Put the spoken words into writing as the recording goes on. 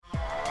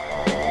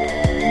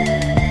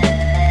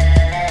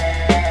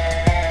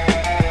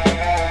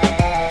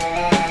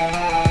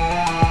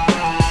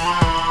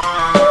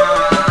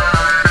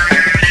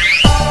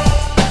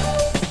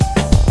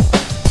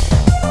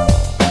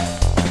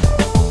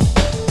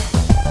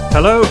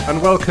Hello and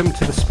welcome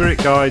to the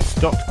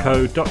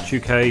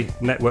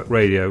spiritguides.co.uk network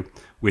radio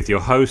with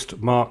your host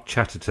Mark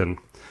Chatterton.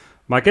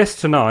 My guest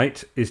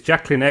tonight is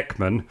Jacelyn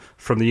Eckman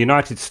from the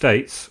United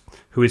States,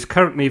 who is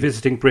currently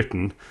visiting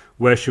Britain,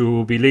 where she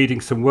will be leading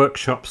some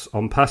workshops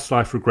on past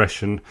life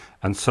regression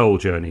and soul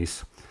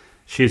journeys.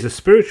 She is a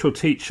spiritual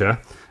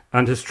teacher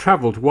and has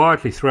travelled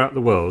widely throughout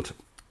the world,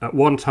 at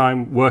one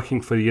time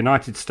working for the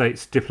United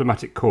States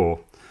Diplomatic Corps.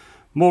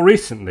 More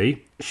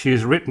recently, she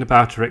has written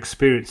about her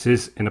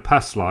experiences in a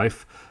past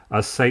life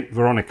as St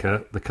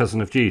Veronica, the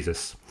cousin of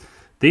Jesus.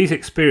 These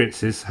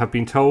experiences have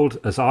been told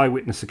as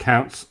eyewitness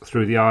accounts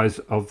through the eyes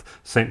of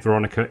St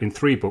Veronica in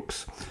 3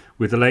 books,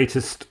 with the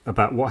latest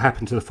about what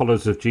happened to the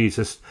followers of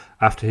Jesus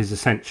after his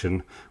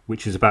ascension,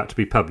 which is about to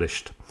be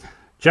published.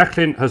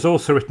 Jacelyn has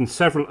also written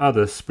several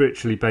other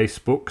spiritually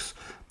based books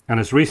and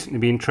has recently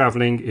been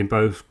travelling in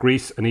both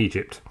Greece and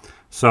Egypt.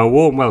 So a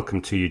warm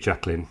welcome to you,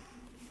 Jacelyn.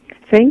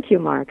 Thank you,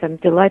 Mark. I'm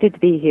delighted to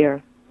be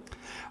here.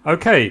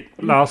 Okay,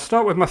 I'll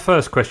start with my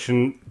first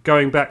question,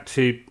 going back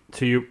to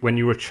you when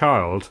you were a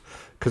child,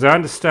 because I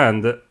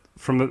understand that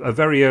from a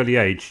very early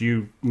age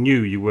you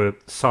knew you were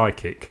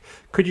psychic.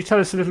 Could you tell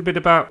us a little bit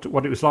about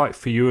what it was like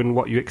for you and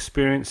what you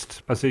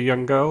experienced as a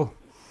young girl?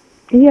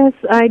 Yes,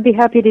 I'd be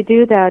happy to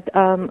do that.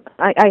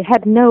 I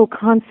had no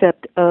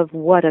concept of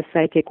what a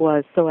psychic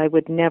was, so I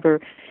would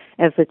never,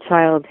 as a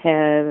child,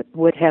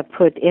 would have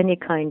put any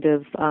kind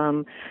of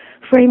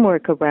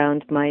framework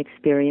around my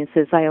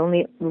experiences. I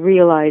only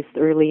realized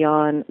early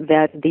on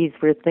that these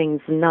were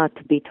things not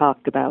to be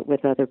talked about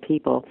with other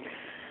people.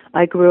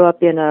 I grew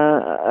up in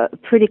a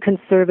pretty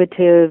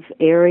conservative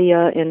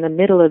area in the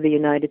middle of the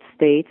United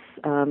States,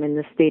 in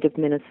the state of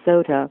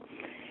Minnesota,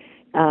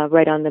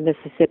 right on the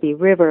Mississippi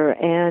River,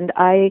 and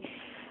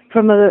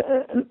from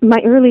my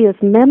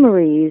earliest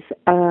memories,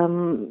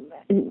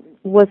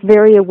 was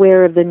very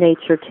aware of the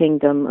nature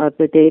kingdom, of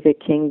the David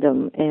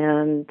kingdom,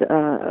 and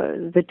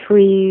the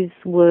trees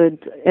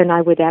and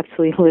I would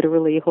actually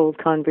literally hold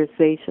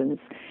conversations.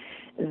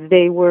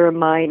 They were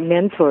my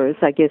mentors,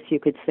 I guess you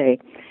could say.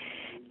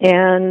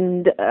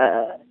 And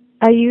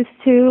I used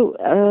to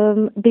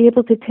be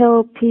able to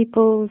tell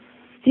people's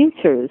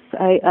futures.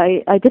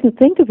 I didn't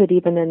think of it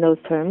even in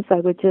those terms. I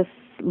would just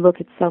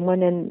look at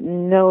someone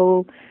and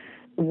know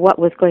what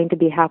was going to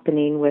be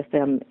happening with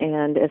them.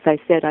 And as I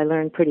said, I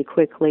learned pretty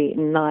quickly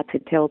not to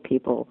tell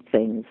people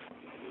things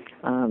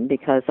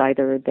because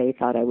either they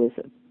thought I was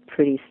a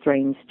pretty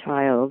strange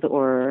child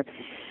or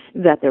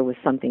that there was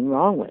something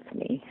wrong with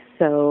me.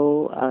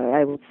 So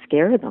I would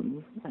scare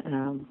them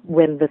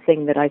when the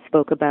thing that I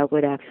spoke about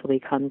would actually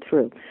come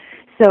true.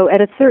 So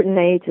at a certain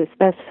age,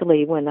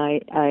 especially when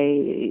I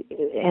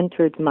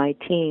entered my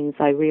teens,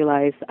 I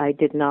realized I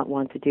did not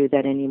want to do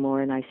that anymore,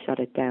 and I shut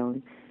it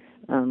down,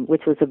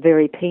 which was a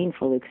very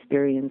painful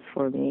experience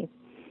for me.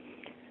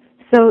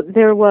 So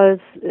there was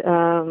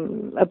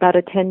about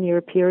a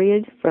 10-year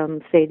period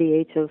from, say, the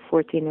age of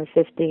 14 or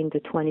 15 to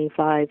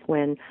 25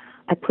 when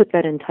I put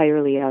that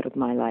entirely out of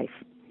my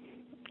life.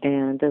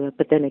 And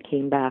but then it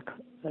came back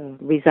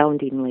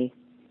resoundingly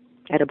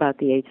at about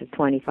the age of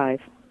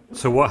 25.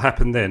 So what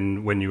happened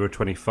then when you were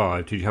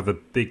 25? Did you have a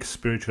big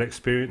spiritual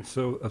experience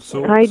of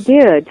sorts? I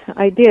did.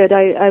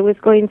 I was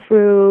going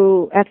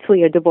through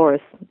actually a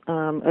divorce,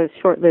 a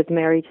short-lived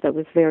marriage that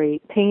was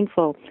very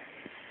painful.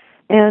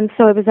 And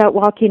so I was out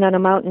walking on a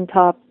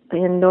mountaintop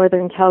in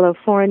Northern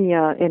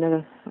California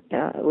it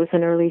was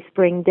an early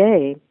spring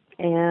day,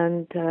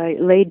 and I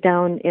laid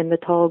down in the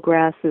tall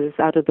grasses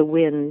out of the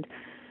wind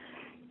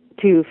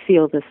to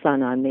feel the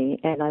sun on me,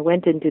 and I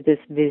went into this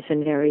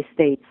visionary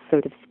state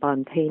sort of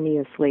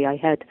spontaneously. I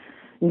had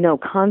no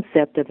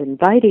concept of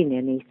inviting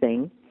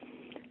anything,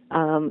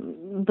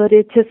 but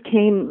it just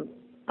came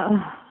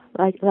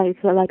like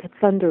a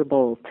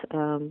thunderbolt.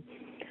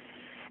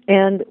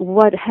 And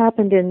what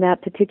happened in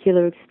that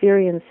particular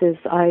experience is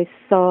I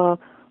saw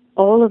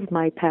all of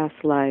my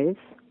past lives,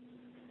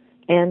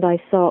 and I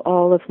saw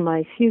all of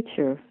my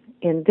future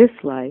in this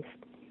life.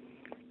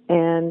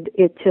 And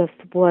it just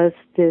was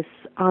this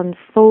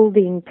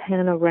unfolding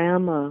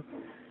panorama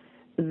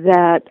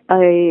that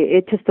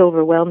it just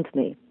overwhelmed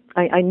me.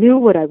 I knew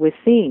what I was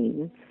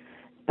seeing,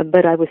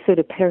 but I was sort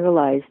of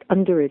paralyzed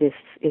under it,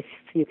 if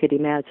you could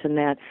imagine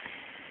that.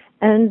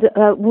 And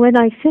when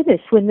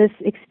this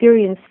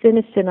experience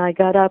finished and I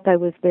got up, I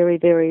was very,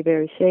 very,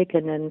 very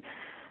shaken. And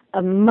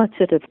much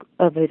of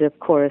it, of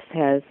course,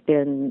 has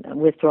been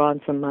withdrawn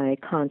from my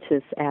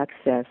conscious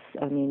access.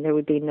 I mean, there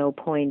would be no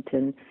point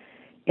in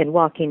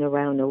walking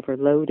around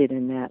overloaded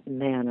in that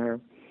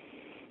manner.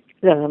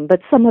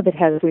 But some of it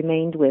has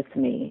remained with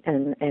me,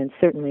 and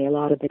certainly a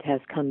lot of it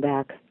has come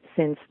back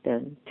since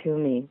then to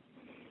me.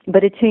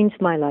 But it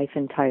changed my life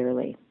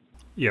entirely.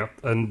 Yeah,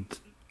 and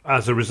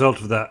as a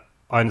result of that,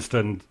 I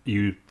understand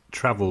you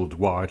travelled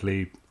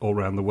widely all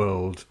around the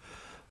world.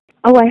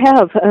 Oh, I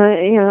have.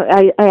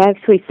 I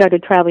actually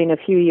started traveling a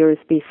few years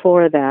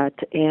before that,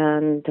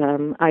 and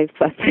I've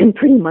been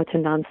pretty much a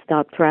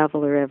nonstop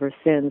traveler ever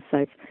since.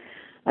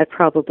 I've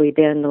probably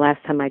been, the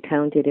last time I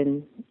counted,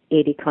 in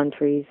 80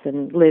 countries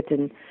and lived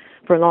in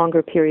for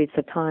longer periods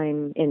of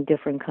time in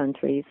different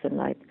countries, and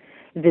I've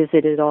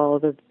visited all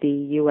of the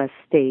U.S.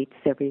 states,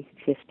 every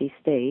 50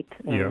 states,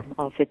 Yeah.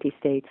 all 50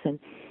 states, and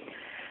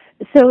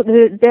so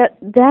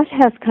that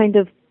has kind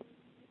of,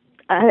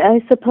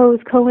 I suppose,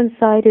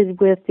 coincided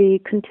with the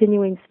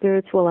continuing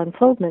spiritual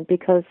unfoldment,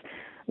 because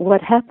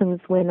what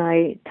happens when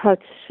I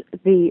touch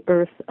the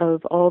earth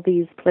of all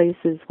these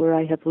places where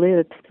I have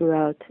lived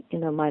throughout,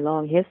 my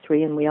long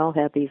history, and we all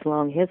have these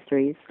long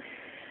histories.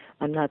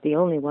 I'm not the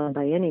only one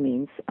by any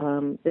means.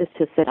 It's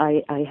just that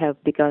I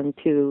have begun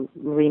to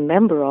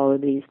remember all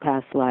of these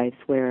past lives,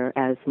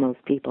 whereas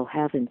most people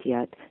haven't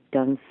yet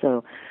done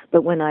so.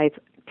 But when I've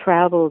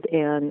traveled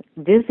and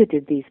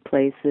visited these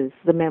places,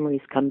 the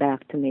memories come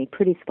back to me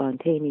pretty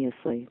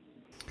spontaneously.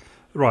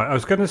 Right. I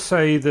was going to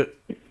say that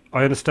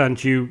I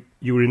understand you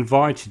were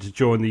invited to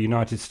join the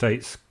United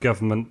States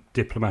government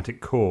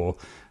diplomatic corps.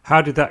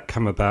 How did that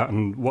come about,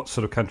 and what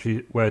sort of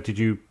country, where did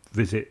you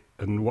visit,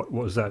 and what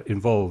was that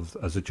involved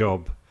as a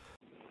job?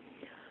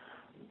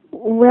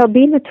 Well,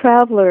 being a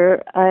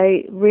traveler,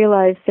 I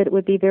realized that it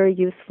would be very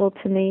useful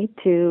to me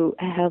to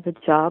have a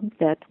job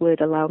that would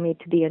allow me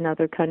to be in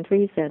other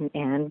countries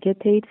and get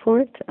paid for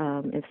it,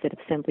 instead of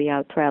simply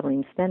out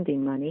traveling,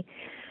 spending money.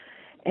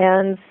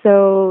 And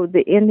so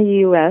in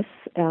the U.S.,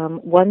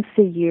 once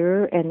a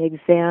year, an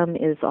exam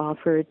is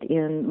offered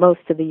in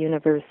most of the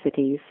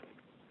universities,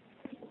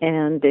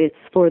 and it's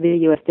for the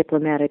U.S.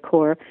 Diplomatic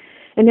Corps.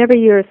 And every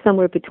year,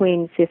 somewhere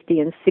between 50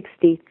 and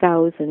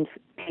 60,000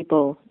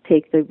 people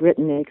take the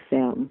written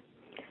exam.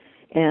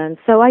 And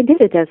so I did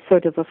it as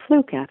sort of a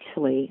fluke,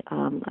 actually.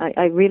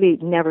 I really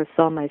never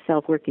saw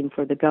myself working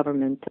for the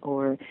government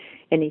or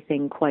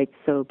anything quite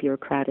so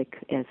bureaucratic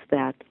as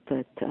that,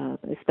 but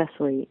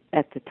especially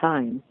at the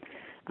time,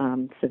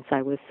 since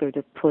I was sort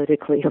of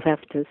politically a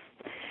leftist.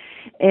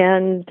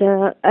 And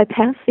I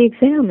passed the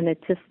exam, and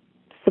it just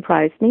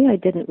surprised me. I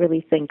didn't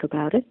really think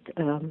about it,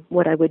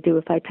 what I would do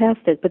if I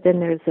passed it. But then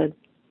there's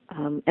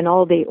an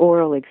all-day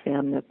oral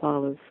exam that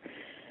follows.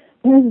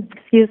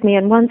 Excuse me.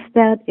 And once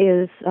that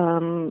is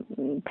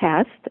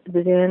passed,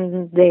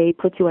 then they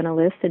put you on a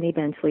list and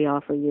eventually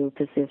offer you a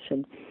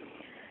position.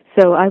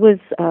 So I was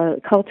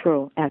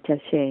cultural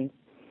attaché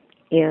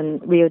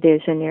in Rio de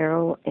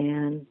Janeiro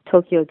and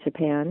Tokyo,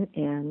 Japan,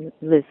 and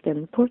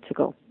Lisbon,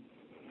 Portugal.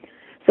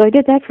 So I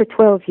did that for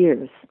 12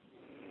 years.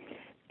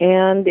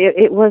 And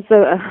it was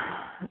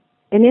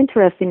an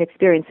interesting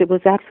experience. It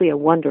was actually a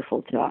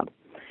wonderful job.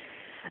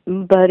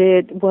 But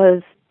it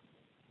was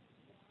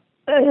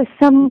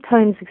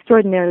sometimes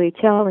extraordinarily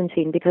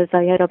challenging, because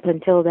I had up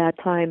until that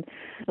time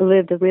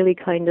lived a really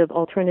kind of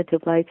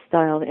alternative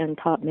lifestyle and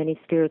taught many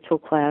spiritual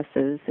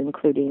classes,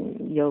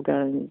 including yoga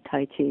and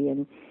Tai Chi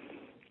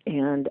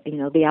and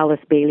the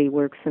Alice Bailey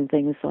works and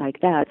things like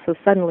that. So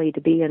suddenly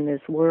to be in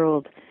this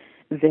world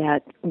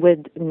that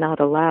would not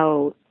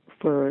allow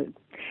for...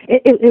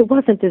 It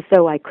wasn't as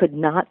though I could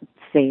not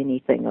say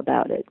anything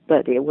about it,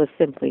 but it was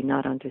simply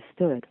not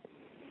understood.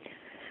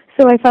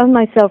 So I found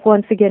myself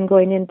once again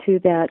going into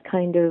that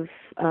kind of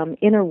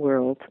inner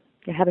world,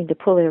 having to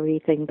pull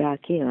everything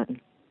back in.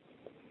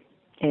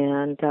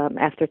 And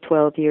after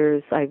 12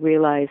 years, I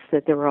realized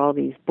that there were all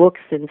these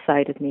books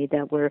inside of me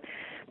that were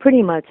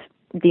pretty much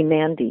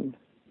demanding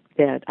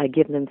that I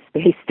give them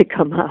space to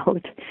come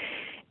out.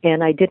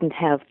 And I didn't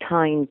have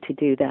time to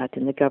do that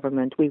in the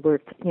government. We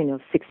worked,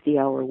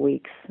 60-hour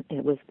weeks.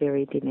 It was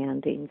very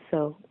demanding.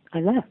 So I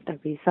left. I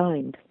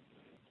resigned.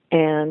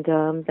 And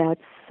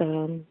that's...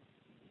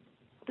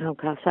 oh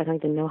gosh, I don't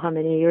even know how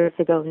many years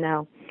ago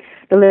now,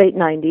 the late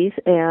 90s,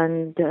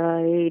 and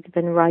I've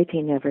been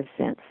writing ever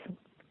since,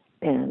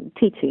 and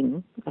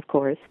teaching, of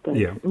course, but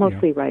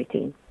mostly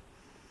writing.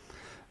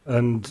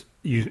 And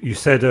you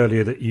said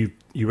earlier that you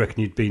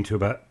reckon you'd been to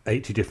about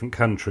 80 different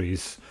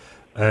countries.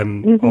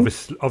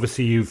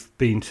 Obviously you've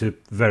been to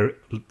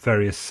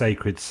various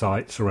sacred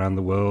sites around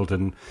the world,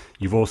 and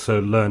you've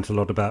also learnt a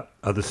lot about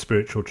other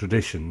spiritual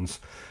traditions.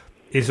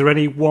 Is there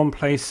any one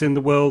place in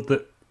the world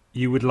that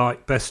you would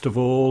like best of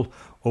all,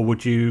 or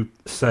would you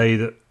say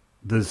that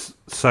there's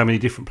so many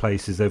different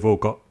places, they've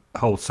all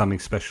hold something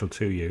special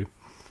to you?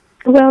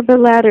 Well, the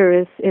latter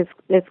is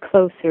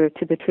closer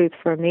to the truth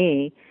for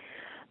me.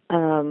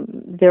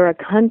 There are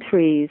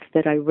countries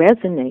that I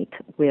resonate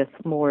with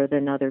more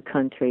than other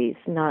countries,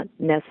 not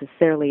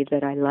necessarily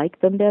that I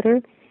like them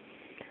better.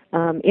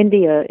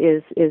 India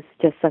is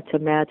just such a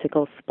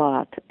magical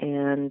spot,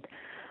 and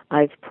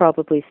I've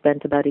probably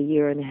spent about a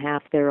year and a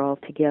half there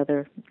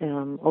altogether,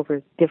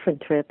 over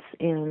different trips,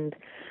 and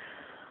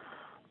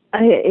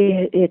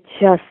it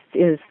just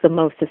is the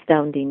most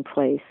astounding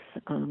place,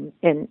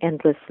 and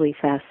endlessly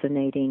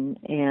fascinating,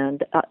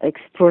 and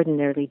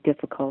extraordinarily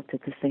difficult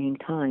at the same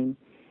time.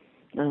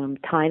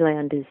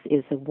 Thailand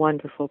is a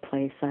wonderful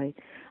place. I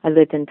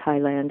lived in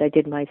Thailand. I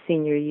did my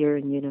senior year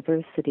in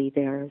university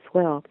there as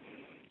well,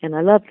 and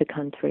I love the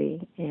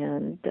country.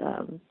 And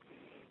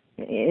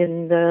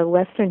in the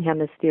Western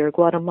Hemisphere,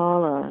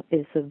 Guatemala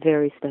is a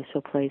very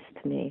special place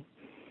to me.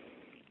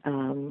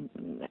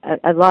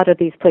 A lot of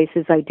these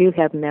places I do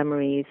have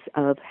memories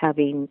of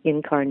having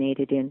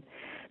incarnated in.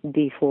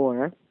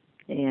 before.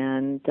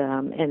 And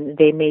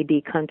they may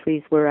be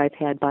countries where I've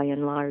had, by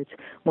and large,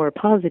 more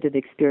positive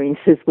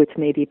experiences, which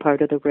may be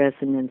part of the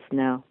resonance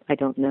now. I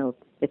don't know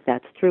if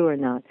that's true or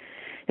not,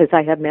 as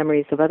I have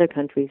memories of other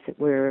countries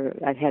where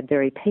I've had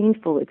very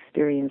painful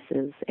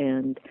experiences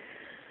and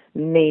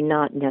may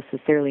not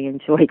necessarily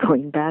enjoy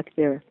going back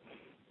there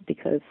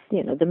because,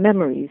 the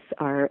memories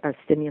are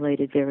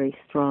stimulated very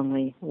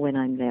strongly when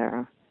I'm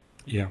there.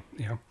 Yeah.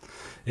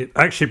 It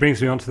actually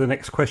brings me on to the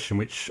next question,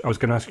 which I was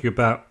going to ask you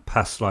about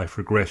past life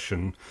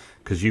regression,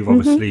 because you've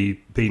obviously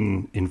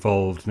been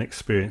involved and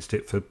experienced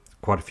it for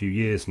quite a few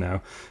years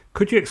now.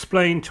 Could you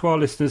explain to our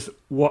listeners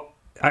what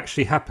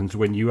actually happens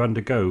when you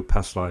undergo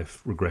past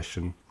life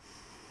regression?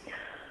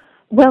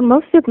 Well,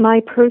 most of my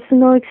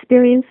personal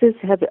experiences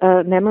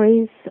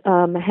memories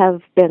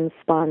have been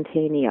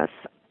spontaneous.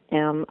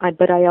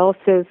 But I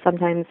also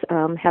sometimes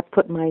have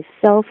put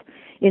myself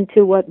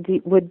into what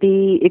would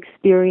be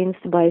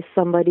experienced by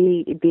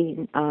somebody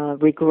being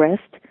regressed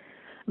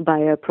by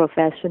a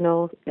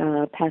professional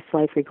past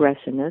life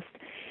regressionist.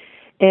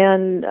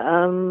 And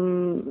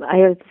I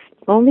have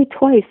only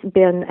twice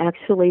been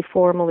actually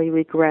formally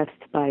regressed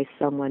by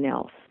someone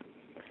else.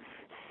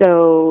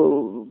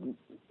 So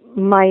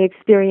my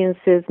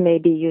experiences may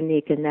be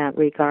unique in that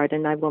regard,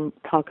 and I will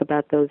talk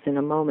about those in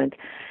a moment.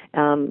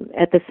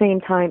 At the same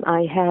time,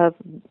 I have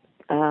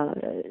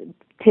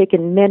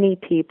taken many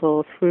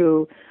people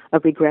through a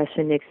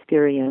regression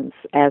experience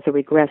as a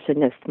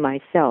regressionist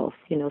myself,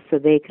 so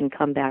they can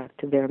come back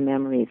to their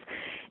memories.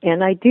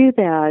 And I do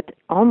that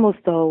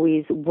almost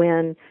always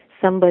when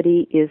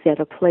somebody is at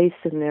a place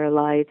in their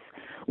lives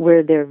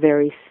where they're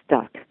very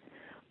stuck.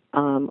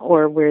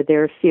 Or where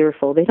they're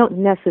fearful. They don't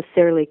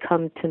necessarily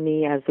come to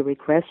me as a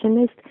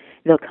regressionist,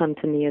 they'll come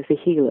to me as a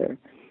healer.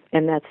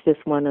 And that's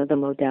just one of the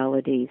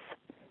modalities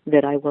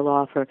that I will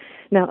offer.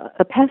 Now,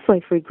 a past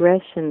life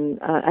regression,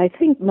 I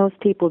think most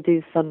people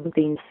do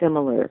something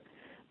similar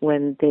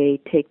when they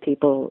take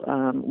people,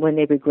 when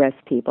they regress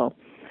people.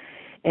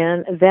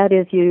 And that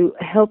is, you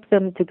help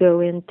them to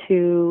go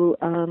into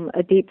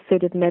a deep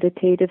sort of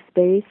meditative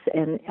space,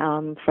 and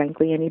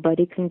frankly,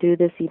 anybody can do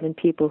this, even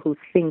people who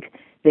think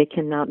they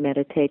cannot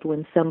meditate.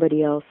 When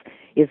somebody else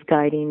is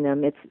guiding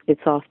them,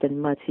 it's often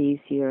much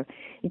easier.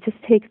 You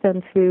just take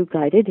them through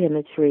guided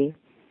imagery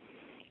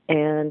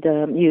and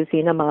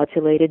using a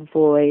modulated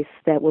voice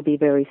that will be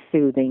very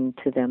soothing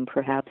to them,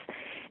 perhaps,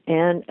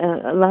 and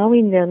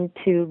allowing them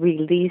to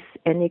release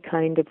any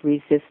kind of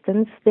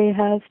resistance they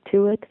have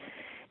to it,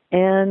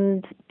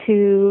 and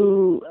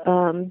to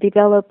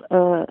develop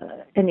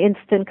an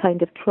instant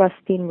kind of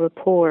trusting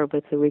rapport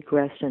with the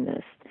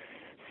regressionist,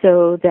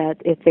 so that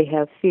if they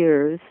have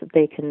fears,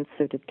 they can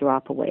sort of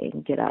drop away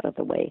and get out of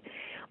the way.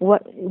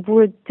 What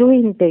we're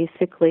doing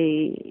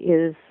basically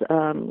is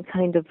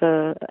kind of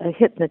a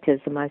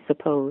hypnotism, I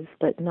suppose,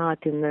 but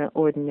not in the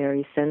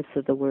ordinary sense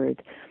of the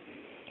word,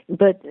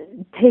 but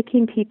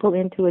taking people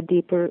into a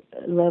deeper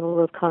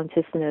level of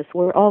consciousness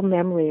where all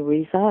memory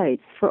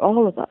resides for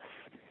all of us.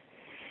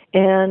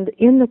 And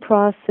in the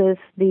process,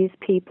 these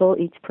people,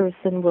 each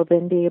person will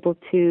then be able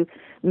to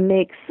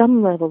make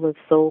some level of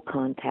soul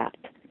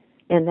contact.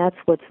 And that's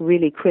what's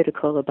really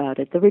critical about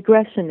it. The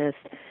regressionist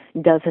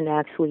doesn't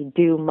actually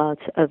do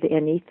much of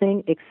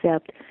anything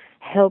except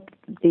help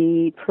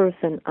the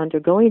person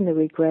undergoing the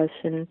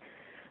regression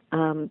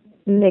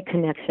make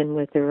connection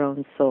with their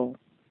own soul.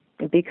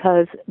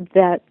 Because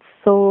that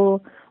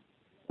soul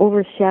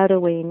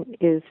overshadowing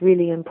is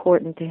really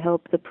important to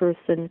help the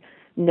person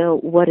know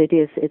what it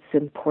is it's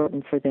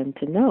important for them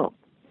to know.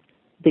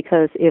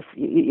 Because if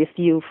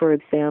you, for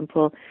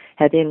example,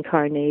 had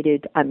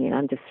incarnated,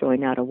 I'm just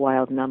throwing out a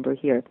wild number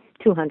here,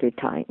 200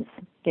 times,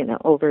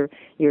 over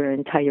your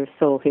entire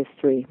soul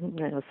history.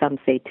 Some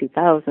say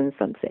 2,000,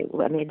 some say,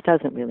 it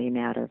doesn't really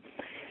matter.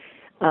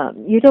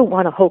 You don't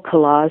want a whole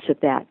collage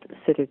of that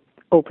sort of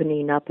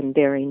opening up and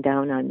bearing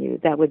down on you.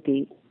 That would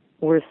be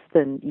worse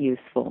than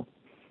useful,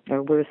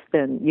 or worse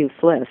than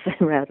useless,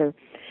 rather.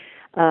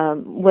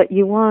 What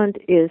you want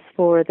is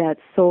for that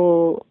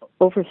soul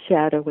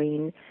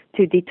overshadowing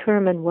to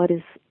determine what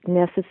is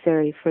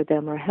necessary for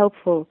them or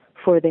helpful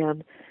for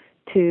them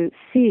to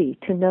see,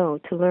 to know,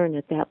 to learn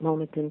at that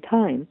moment in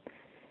time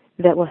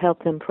that will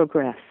help them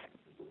progress.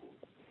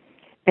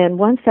 And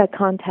once that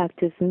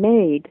contact is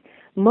made,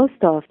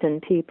 most often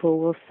people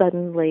will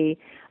suddenly,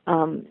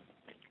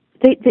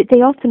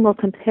 they often will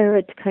compare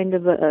it to kind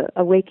of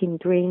a waking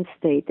dream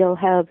state. They'll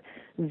have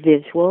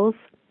visuals.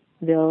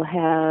 They'll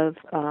have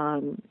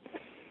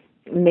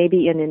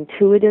maybe an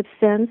intuitive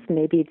sense.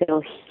 Maybe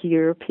they'll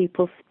hear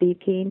people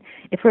speaking.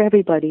 And for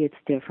everybody, it's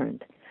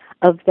different,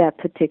 of that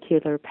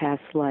particular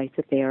past life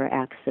that they are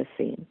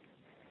accessing.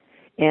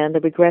 And the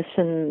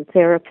regression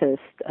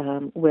therapist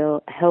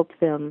will help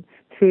them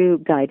through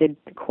guided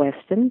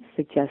questions,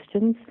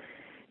 suggestions,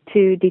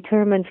 to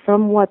determine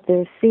from what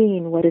they're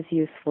seeing what is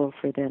useful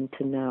for them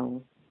to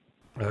know.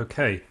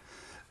 Okay.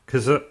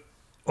 Because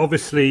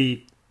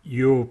obviously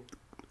you're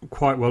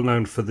quite well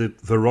known for the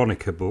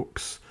Veronica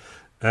books.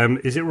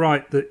 Is it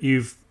right that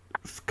you've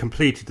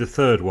completed the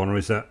third one, or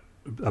is that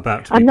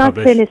about to be I'm not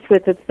published? finished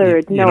with the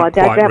third. You're No, not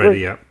quite that ready was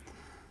yet.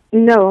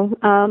 no.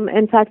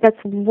 In fact,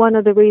 that's one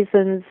of the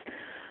reasons.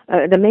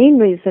 The main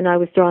reason I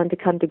was drawn to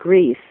come to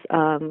Greece.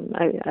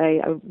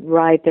 I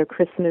arrived there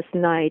Christmas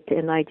night,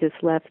 and I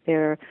just left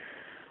there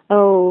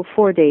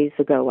 4 days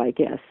ago, I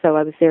guess. So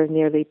I was there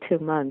nearly 2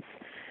 months.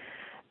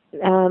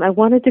 I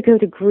wanted to go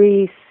to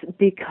Greece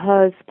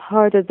because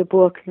part of the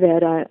book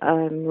that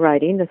I'm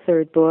writing, the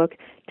third book,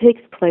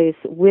 takes place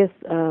with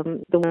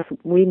the one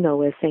we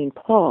know as St.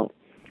 Paul,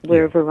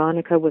 where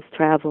Veronica was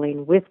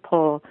traveling with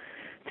Paul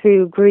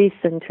through Greece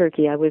and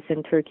Turkey. I was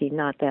in Turkey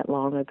not that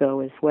long ago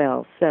as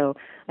well, so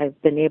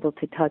I've been able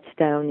to touch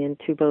down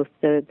into both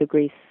the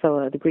Greek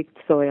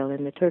soil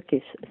and the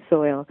Turkish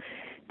soil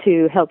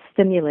to help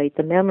stimulate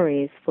the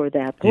memories for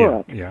that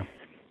book. Yeah.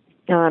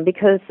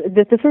 Because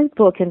the third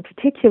book in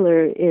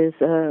particular is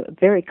a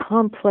very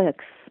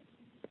complex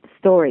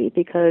story,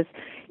 because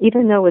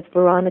even though it's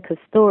Veronica's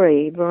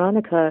story,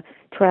 Veronica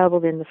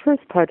traveled in the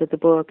first part of the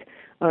book,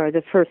 or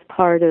the first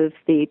part of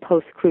the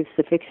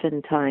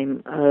post-crucifixion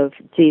time of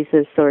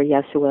Jesus or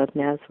Yeshua of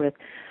Nazareth,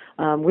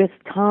 with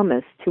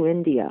Thomas to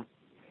India.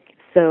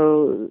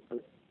 So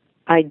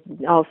I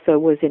also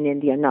was in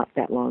India not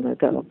that long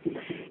ago.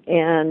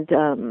 And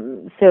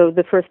so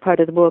the first part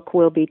of the book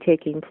will be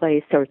takes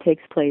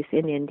place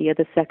in India.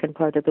 The second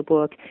part of the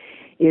book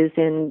is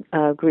in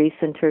Greece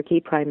and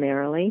Turkey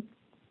primarily.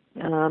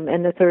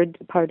 And the third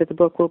part of the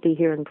book will be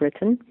here in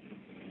Britain,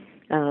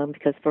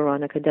 because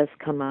Veronica does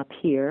come up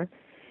here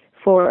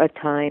for a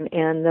time.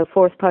 And the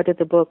fourth part of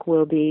the book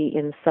will be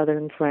in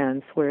southern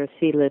France, where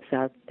she lives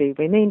out the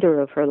remainder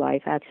of her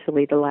life,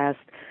 actually the last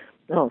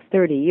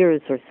 30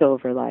 years or so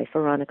of her life.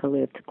 Veronica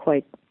lived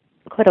quite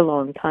a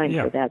long time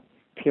for that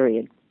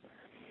period.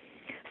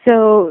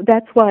 So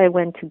that's why I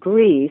went to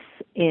Greece,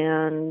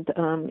 and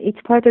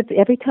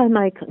every time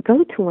I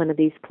go to one of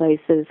these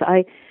places,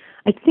 I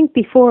think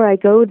before I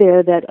go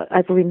there that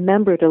I've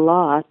remembered a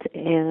lot,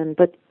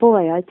 but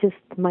boy,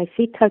 my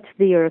feet touch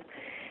the earth,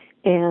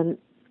 and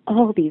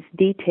all these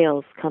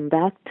details come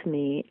back to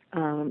me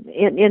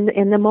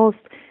in the most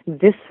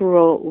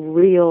visceral,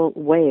 real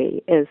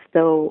way, as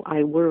though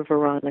I were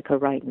Veronica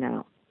right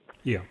now.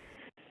 Yeah.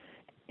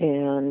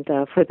 And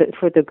for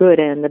the good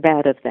and the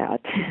bad of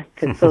that,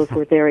 because those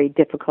were very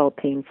difficult,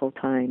 painful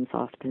times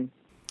often.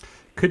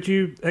 Could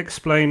you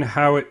explain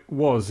how it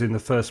was in the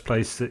first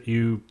place that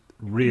you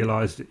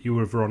realized that you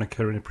were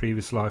Veronica in a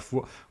previous life?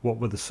 What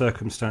were the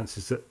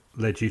circumstances that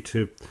led you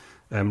to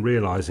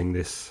realizing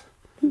this?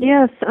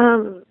 Yes,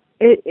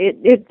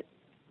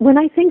 when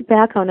I think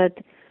back on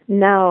it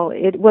now,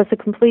 it was a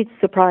complete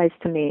surprise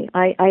to me.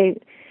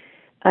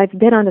 I've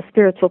been on a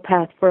spiritual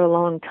path for a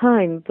long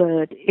time,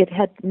 but it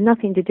had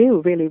nothing to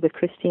do really with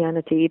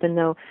Christianity, even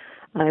though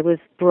I was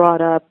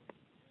brought up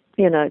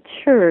in a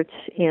church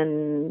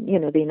in,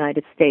 the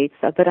United States,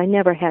 but I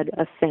never had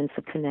a sense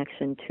of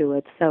connection to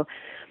it. So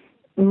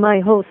my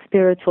whole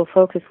spiritual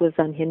focus was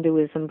on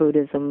Hinduism,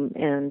 Buddhism,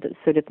 and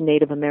sort of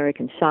Native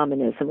American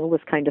shamanism. It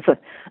was kind of a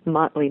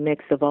motley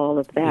mix of all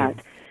of that.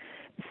 Yeah.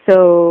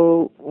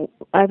 So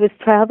I was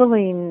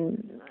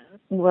traveling.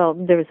 Well,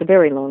 there's a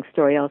very long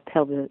story. I'll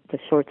tell the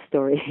short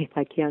story if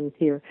I can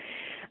here.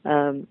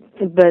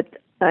 But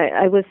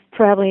I was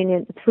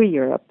traveling through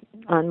Europe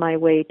on my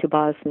way to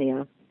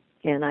Bosnia,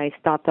 and I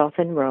stopped off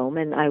in Rome,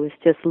 and I was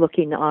just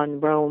looking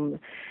on Rome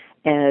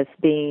as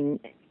being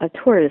a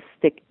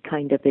touristic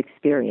kind of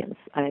experience.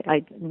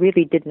 I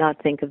really did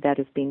not think of that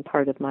as being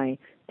part of my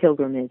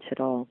pilgrimage at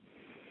all.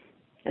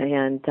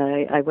 And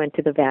I went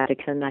to the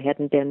Vatican. I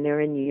hadn't been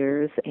there in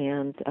years,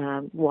 and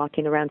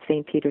walking around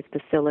St. Peter's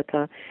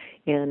Basilica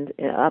and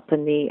up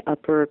in the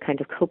upper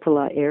kind of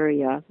cupola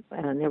area,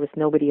 and there was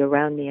nobody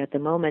around me at the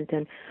moment.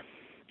 And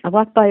I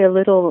walked by a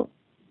little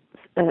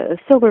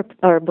silver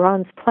or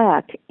bronze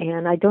plaque,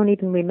 and I don't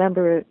even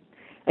remember.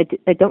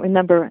 I don't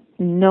remember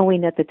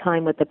knowing at the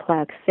time what the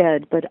plaque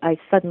said, but I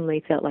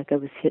suddenly felt like I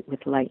was hit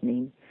with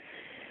lightning.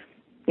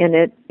 And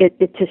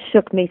it just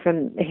shook me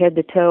from head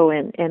to toe,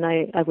 and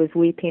I was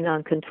weeping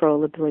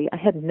uncontrollably. I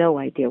had no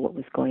idea what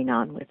was going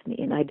on with me,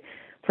 and I'd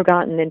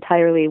forgotten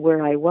entirely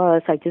where I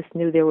was. I just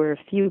knew there were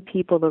a few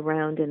people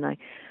around, and I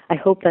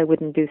hoped I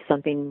wouldn't do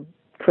something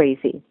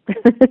crazy.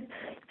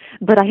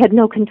 But I had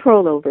no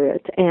control over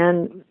it.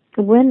 And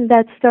when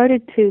that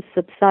started to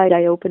subside,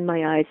 I opened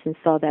my eyes and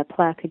saw that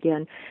plaque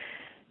again,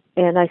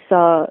 and I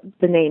saw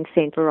the name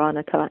St.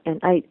 Veronica,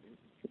 and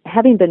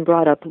having been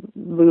brought up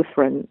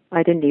Lutheran,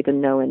 I didn't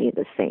even know any of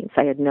the saints.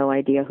 I had no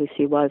idea who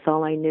she was.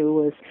 All I knew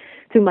was,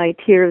 through my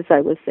tears,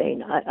 I was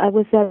saying, I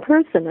was that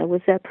person. I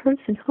was that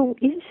person. Who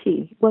is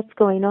she? What's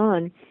going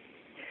on?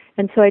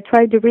 And so I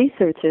tried to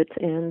research it,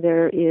 and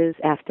there is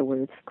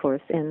afterwards, of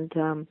course, and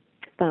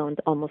found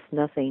almost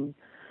nothing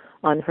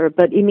on her.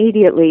 But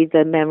immediately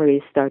the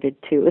memories started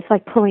to, it's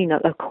like pulling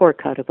a cork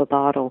out of a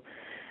bottle.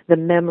 The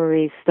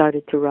memories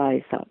started to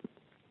rise up.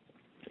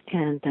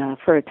 And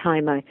for a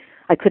time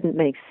I couldn't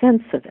make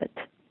sense of it.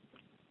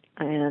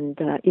 And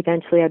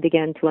eventually I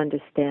began to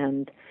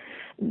understand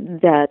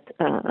that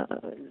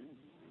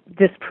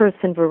this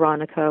person,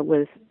 Veronica,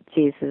 was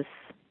Jesus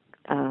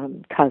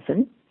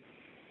cousin,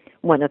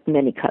 one of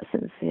many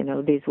cousins.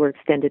 These were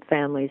extended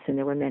families, and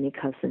there were many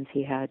cousins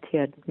he had. He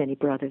had many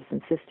brothers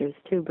and sisters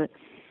too,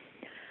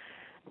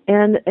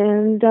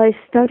 and I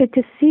started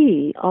to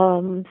see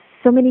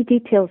so many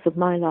details of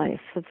my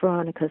life, of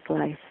Veronica's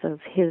life, of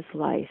his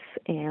life,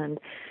 and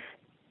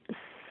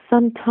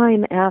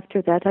sometime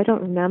after that, I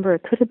don't remember,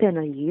 it could have been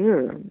a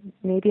year,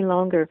 maybe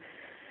longer,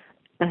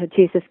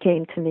 Jesus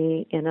came to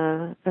me in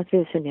a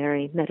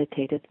visionary,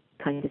 meditative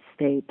kind of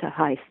state, a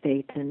high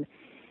state, and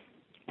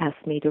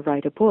asked me to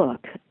write a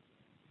book.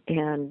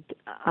 And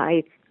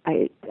I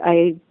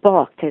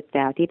balked at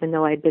that, even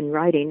though I'd been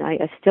writing.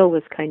 I still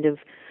was kind of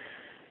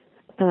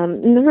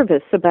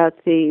nervous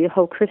about the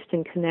whole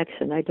Christian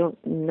connection. I don't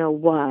know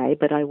why,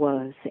 but I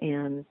was.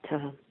 And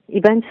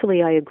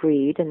eventually I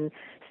agreed and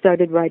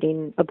started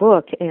writing a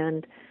book.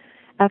 And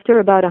after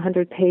about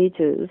 100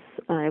 pages,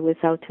 I was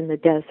out in the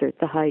desert,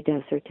 the high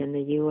desert in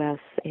the U.S.,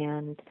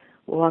 and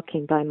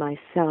walking by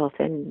myself.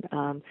 And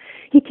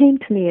he came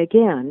to me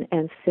again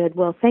and said,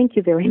 well, thank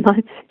you very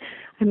much.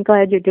 I'm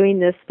glad you're doing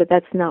this, but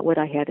that's not what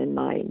I had in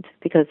mind,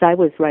 because I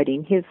was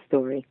writing his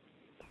story.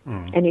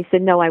 And he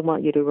said, no, I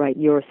want you to write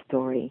your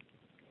story.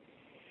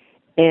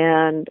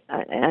 And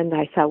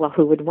I thought, well,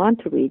 who would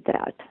want to read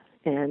that?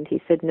 And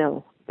he said,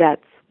 no,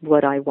 that's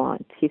what I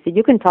want. He said,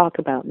 you can talk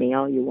about me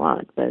all you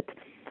want, but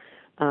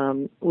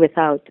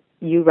without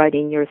you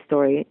writing your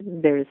story,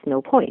 there's no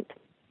point.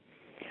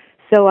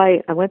 So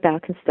I went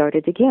back and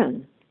started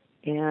again,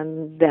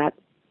 and that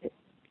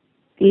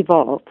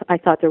evolved. I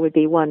thought there would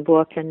be one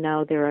book, and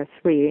now there are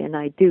three, and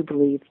I do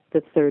believe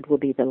the third will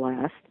be the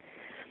last.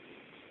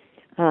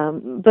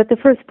 But the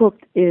first book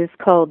is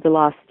called The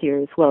Lost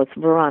Years. Well, it's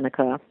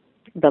Veronica,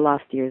 The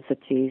Lost Years of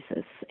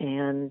Jesus.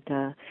 And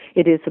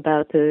it is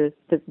about the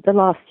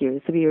lost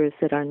years, the years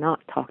that are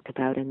not talked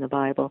about in the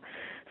Bible,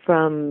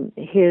 from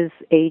his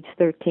age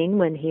 13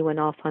 when he went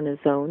off on his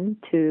own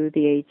to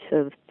the age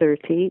of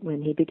 30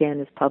 when he began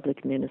his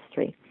public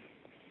ministry.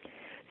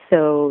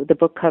 So the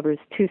book covers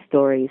two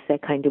stories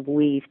that kind of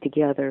weave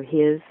together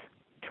his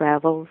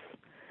travels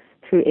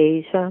through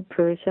Asia,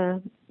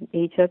 Persia,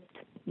 Egypt,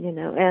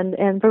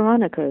 and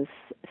Veronica's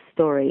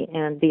story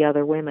and the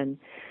other women.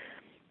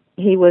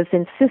 He was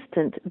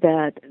insistent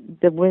that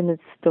the women's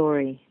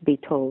story be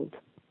told.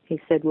 He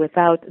said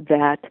without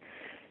that,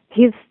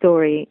 his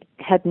story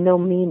had no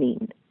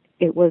meaning.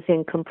 It was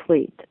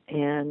incomplete,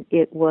 and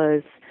it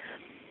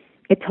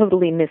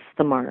totally missed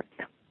the mark.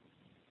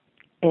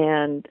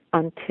 And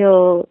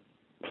until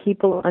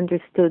people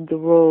understood the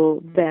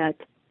role that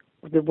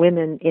the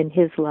women in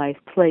his life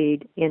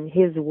played in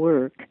his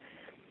work,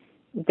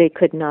 they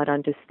could not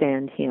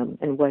understand him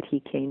and what he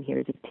came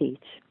here to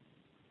teach.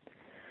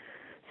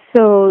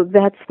 So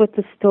that's what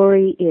the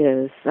story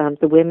is.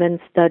 The women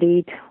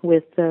studied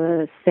with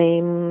the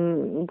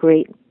same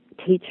great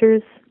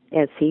teachers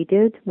as he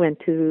did, went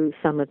to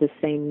some of the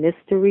same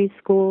mystery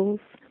schools,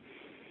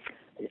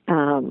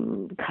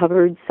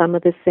 covered some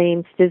of the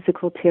same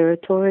physical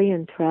territory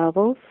and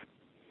travels,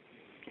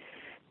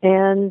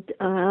 and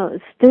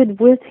stood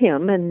with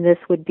him, and this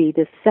would be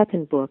the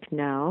second book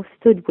now,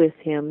 stood with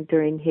him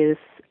during his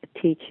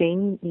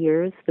teaching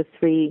years, the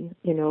three,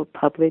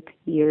 public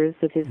years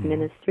of his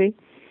ministry,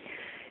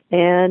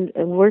 and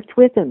worked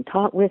with him,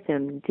 taught with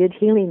him, did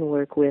healing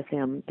work with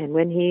him, and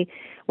when he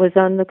was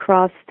on the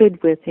cross,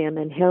 stood with him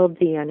and held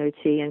the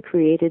energy and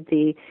created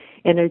the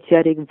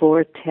energetic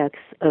vortex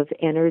of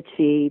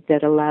energy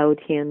that allowed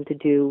him to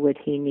do what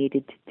he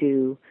needed to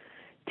do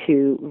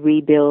to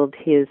rebuild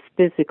his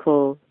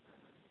physical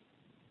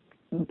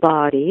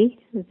body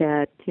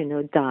that,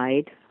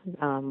 died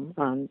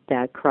on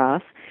that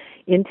cross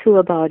into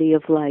a body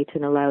of light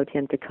and allowed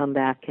him to come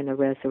back in a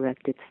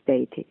resurrected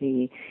state.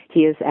 He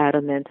is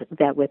adamant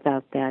that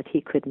without that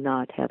he could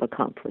not have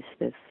accomplished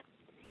this.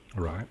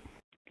 Right.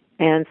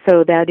 And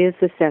so that is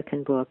the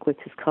second book, which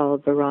is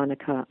called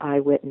Veronica,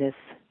 Eyewitness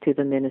to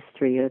the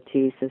Ministry of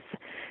Jesus.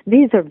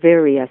 These are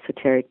very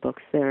esoteric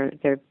books. They're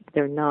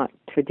not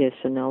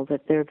traditional,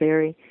 but they're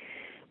very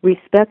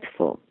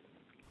respectful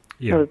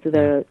of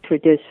the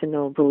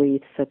traditional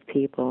beliefs of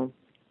people.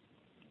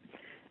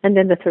 And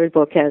then the third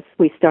book, as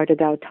we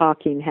started out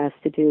talking, has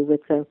to do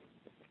with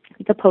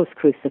the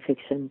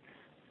post-crucifixion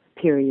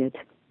period.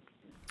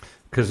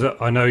 Because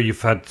I know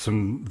you've had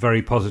some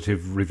very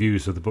positive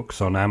reviews of the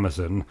books on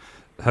Amazon.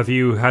 Have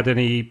you had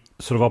any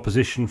sort of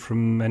opposition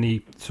from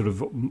any sort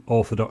of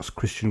Orthodox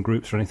Christian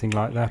groups or anything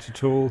like that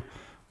at all?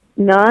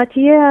 Not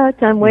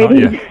yet. I'm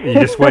waiting. Not yet. You're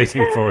just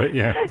waiting for it,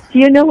 yeah.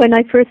 When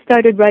I first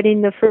started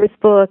writing the first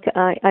book,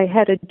 I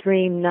had a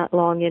dream not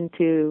long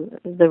into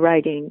the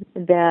writing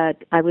that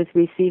I was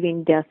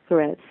receiving death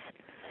threats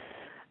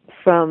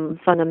from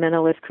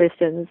fundamentalist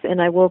Christians,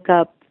 and I woke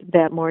up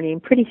that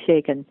morning pretty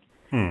shaken.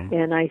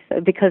 And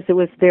because it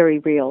was very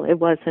real. It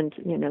wasn't,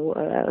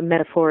 a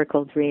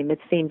metaphorical dream. It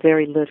seemed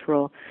very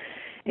literal.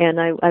 And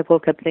I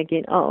woke up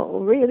thinking, oh,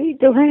 really?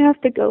 Do I have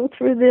to go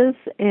through this?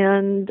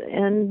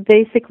 And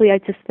basically I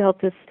just felt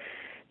this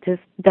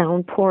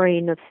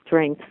downpouring of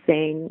strength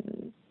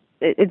saying,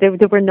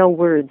 there were no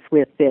words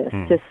with this.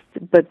 Hmm.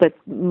 But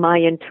my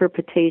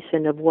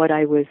interpretation of what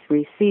I was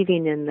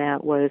receiving in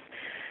that was,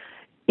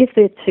 if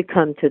it should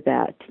come to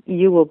that,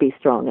 you will be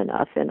strong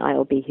enough, and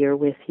I'll be here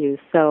with you.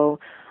 So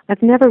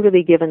I've never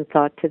really given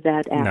thought to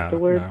that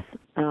afterwards.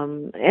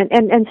 No.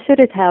 And should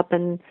it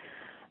happen,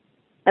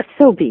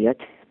 so be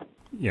it.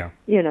 Yeah.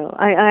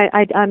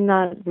 I'm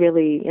not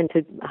really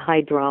into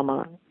high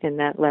drama in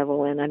that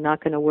level, and I'm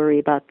not going to worry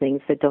about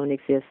things that don't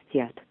exist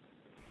yet.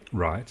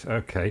 Right.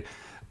 Okay.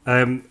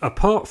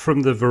 Apart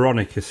from the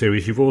Veronica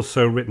series, you've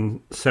also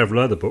written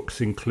several other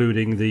books,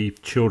 including the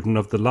Children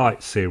of the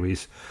Light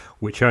series,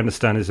 which I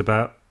understand is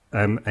about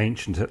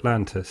ancient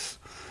Atlantis.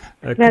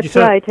 That's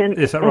right, and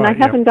I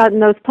haven't gotten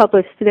those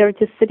published. They're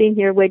just sitting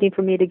here waiting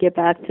for me to get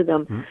back to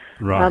them.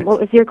 Right. What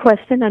was your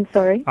question? I'm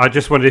sorry. I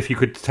just wondered if you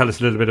could tell us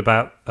a little bit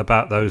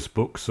about those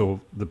books or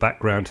the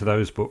background to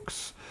those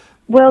books.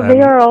 Well, they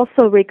are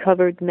also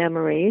recovered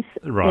memories.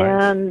 Right.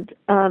 And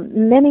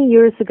many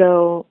years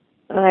ago,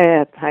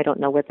 I don't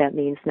know what that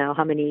means now,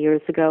 how many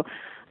years ago,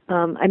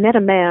 I met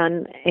a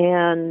man,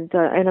 and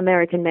an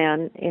American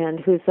man, and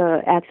who's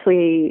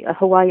actually a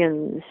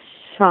Hawaiian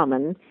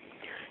shaman.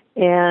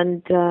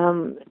 And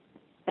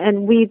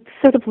we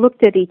sort of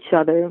looked at each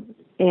other,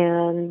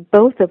 and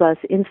both of us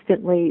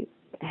instantly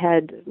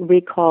had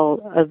recall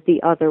of the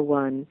other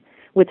one,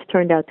 which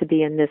turned out to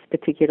be in this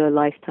particular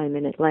lifetime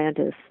in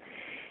Atlantis.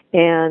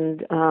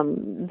 And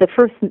the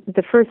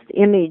first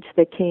image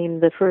that came,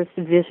 the first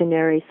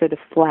visionary sort of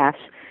flash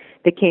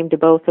that came to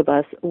both of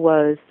us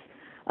was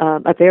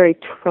a very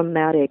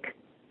traumatic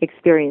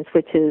experience,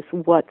 which is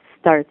what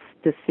starts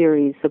the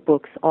series of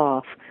books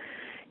off.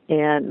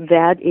 And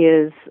that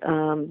is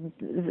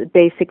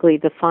basically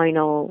the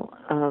final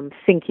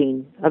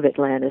sinking of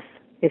Atlantis,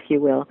 if you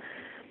will,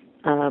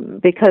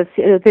 because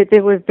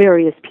there were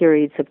various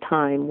periods of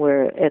time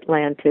where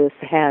Atlantis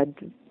had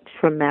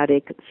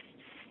traumatic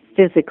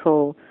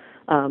physical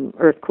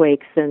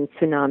earthquakes and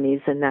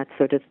tsunamis and that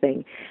sort of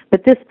thing.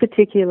 But this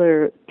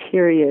particular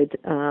period,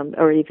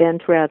 or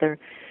event rather,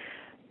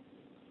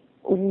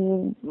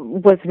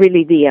 was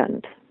really the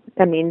end.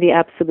 I mean, the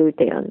absolute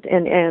end.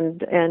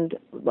 And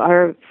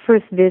our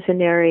first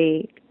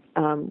visionary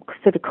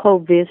sort of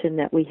co-vision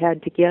that we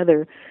had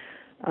together,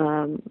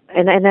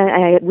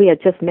 we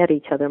had just met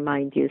each other,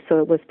 mind you, so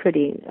it was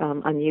pretty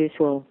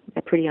unusual,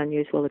 a pretty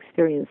unusual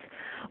experience,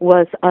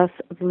 was us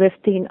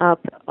lifting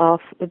up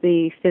off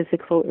the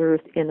physical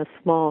earth in a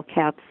small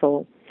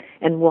capsule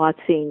and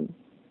watching,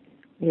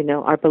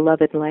 our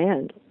beloved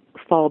land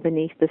fall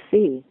beneath the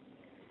sea,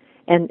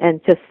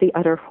 and just the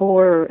utter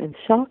horror and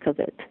shock of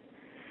it.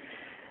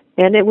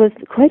 And it was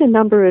quite a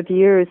number of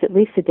years, at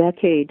least a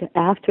decade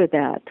after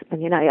that. I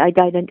mean, I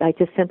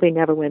just simply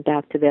never went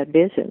back to that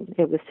vision.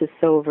 It was just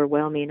so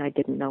overwhelming, I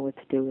didn't know what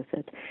to do with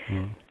it.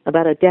 Mm.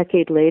 About a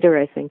decade later,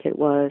 I think it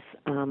was,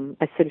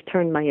 I sort of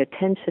turned my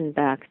attention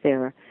back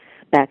to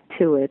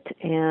it,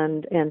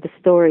 and the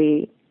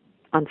story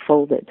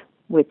unfolded,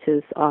 which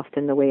is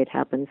often the way it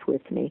happens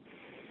with me,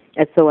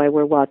 as though I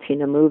were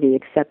watching a movie,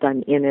 except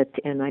I'm in it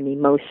and I'm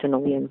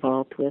emotionally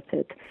involved with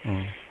it.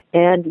 Mm.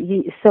 And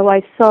so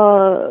I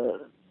saw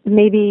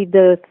maybe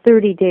the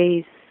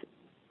 30-day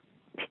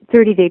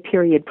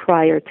period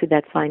prior to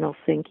that final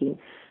sinking.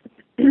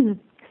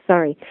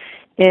 Sorry.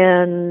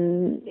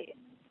 And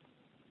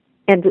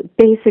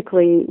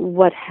basically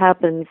what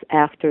happens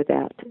after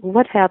that?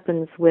 What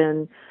happens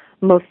when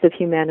most of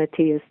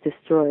humanity is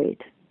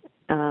destroyed?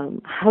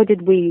 How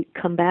did we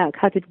come back?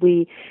 How did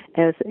we,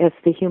 as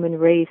the human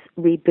race,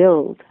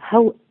 rebuild?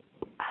 How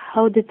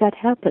did that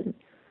happen?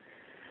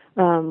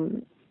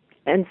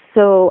 And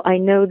so I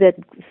know that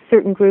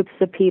certain groups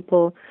of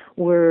people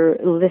were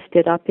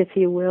lifted up, if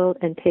you will,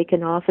 and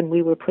taken off, and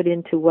we were put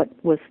into what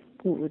was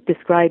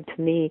described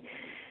to me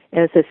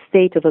as a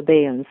state of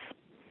abeyance.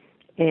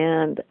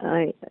 And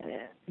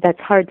that's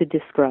hard to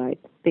describe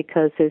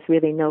because there's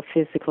really no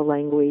physical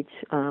language,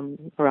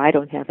 or I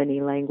don't have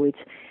any language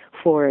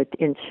for it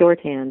in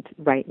shorthand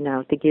right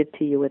now to give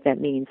to you what that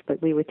means.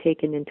 But we were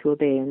taken into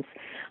abeyance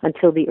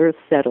until the earth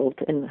settled,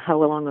 and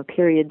how long a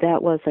period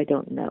that was, I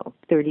don't know.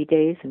 30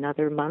 days,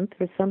 another month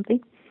or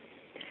something.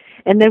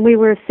 And then we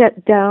were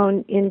set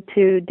down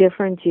into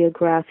different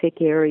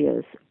geographic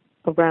areas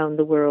around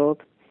the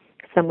world.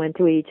 Some went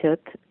to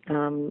Egypt.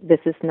 This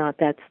is not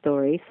that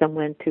story. Some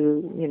went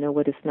to,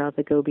 what is now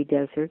the Gobi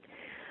Desert.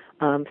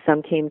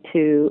 Some came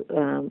to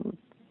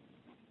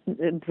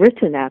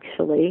Britain,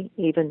 actually,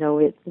 even though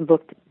it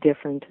looked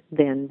different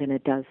then than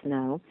it does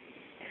now.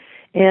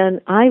 And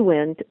I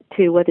went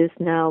to what is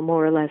now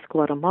more or less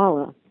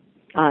Guatemala,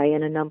 I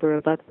and a number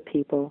of other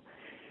people.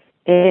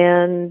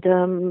 And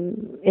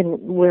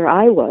where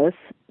I was,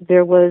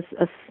 there was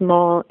a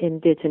small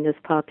indigenous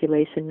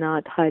population,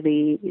 not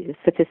highly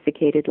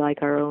sophisticated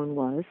like our own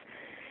was,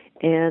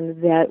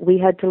 and that we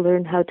had to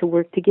learn how to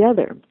work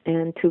together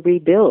and to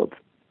rebuild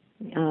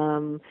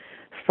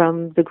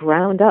from the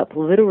ground up,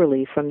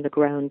 literally from the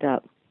ground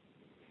up.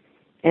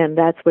 And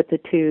that's what the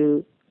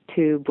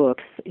two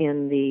books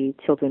in the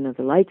Children of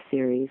the Light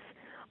series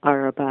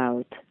are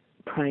about.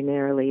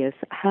 primarily is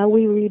how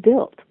we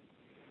rebuilt.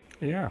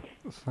 Yeah,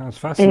 sounds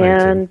fascinating.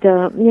 And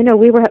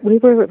we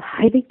were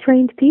highly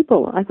trained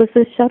people. I was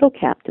a shuttle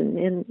captain,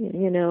 and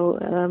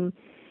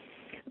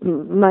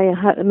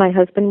my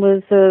husband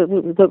was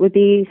what would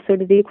be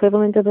sort of the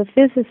equivalent of a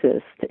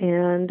physicist.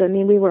 And I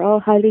mean, we were all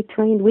highly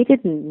trained. We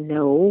didn't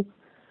know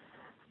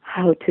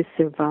how to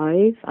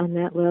survive on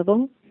that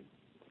level.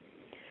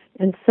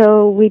 And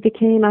so I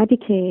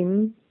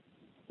became,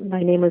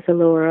 my name was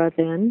Alora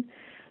then,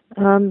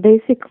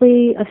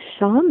 basically a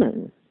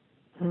shaman,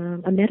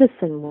 a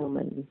medicine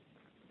woman.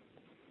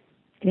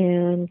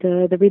 And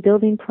the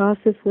rebuilding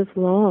process was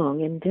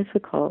long and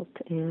difficult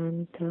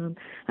and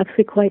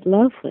actually quite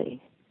lovely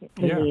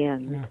in the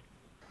end.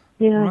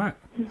 Yeah. Right.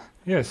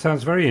 Yeah, it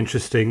sounds very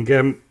interesting.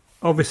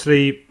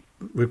 Obviously,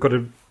 we've got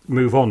to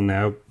move on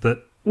now,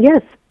 but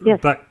yes.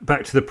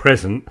 Back to the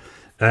present.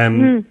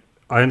 I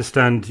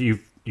understand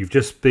you've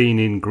just been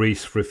in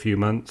Greece for a few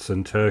months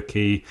and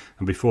Turkey,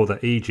 and before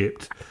that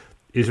Egypt.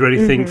 Is there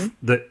anything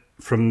that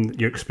from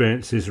your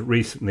experiences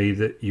recently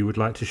that you would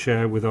like to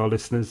share with our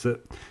listeners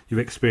that you've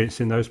experienced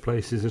in those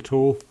places at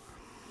all?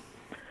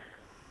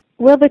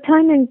 Well, the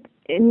time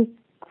in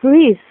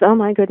Greece, oh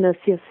my goodness,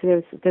 yes,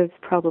 there's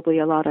probably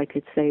a lot I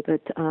could say,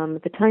 but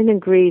the time in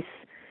Greece,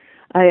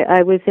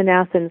 I was in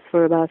Athens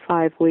for about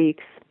 5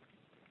 weeks,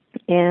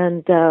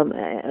 and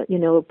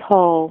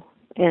Paul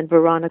and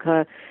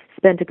Veronica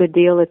spent a good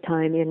deal of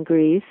time in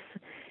Greece,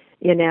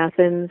 in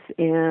Athens,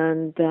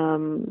 and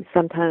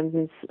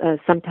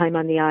sometime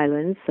on the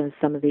islands,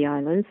 some of the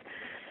islands.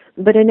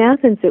 But in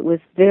Athens, it was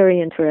very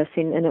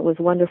interesting, and it was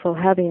wonderful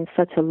having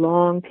such a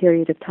long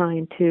period of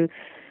time to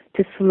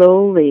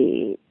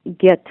slowly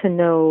get to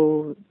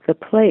know the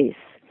place.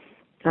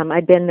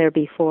 I'd been there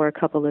before a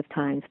couple of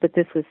times, but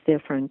this was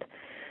different.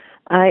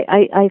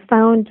 I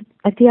found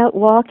I'd be out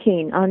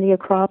walking on the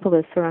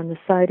Acropolis or on the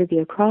side of the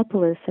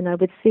Acropolis, and I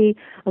would see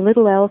a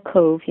little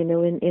alcove, in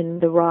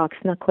the rocks,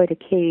 not quite a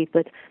cave,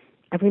 but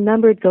I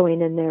remembered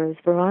going in there as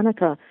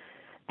Veronica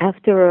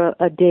after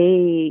a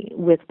day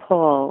with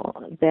Paul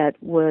that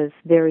was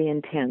very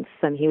intense.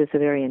 I mean, he was a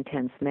very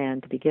intense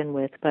man to begin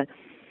with, but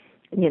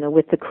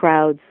with the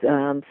crowds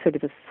sort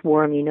of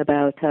swarming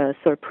about us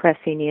or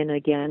pressing in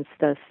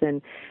against us,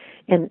 and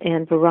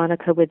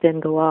Veronica would then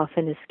go off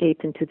and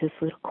escape into this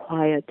little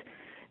quiet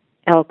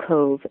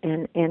alcove,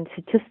 and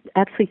to just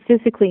actually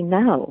physically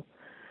now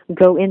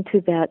go into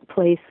that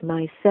place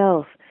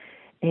myself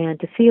and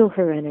to feel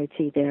her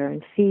energy there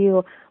and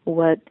feel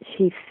what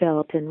she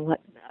felt and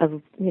what a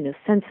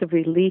sense of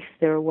relief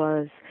there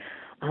was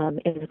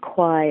in the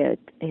quiet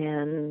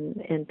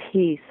and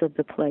peace of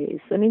the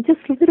place. I mean, just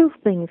little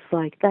things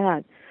like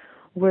that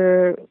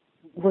were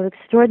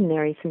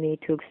extraordinary for me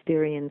to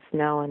experience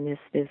now on this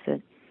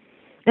visit.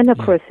 And of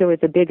course, there were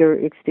the bigger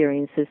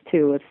experiences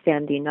too of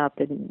standing up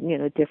at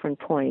different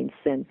points,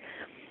 and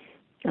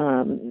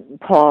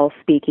Paul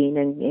speaking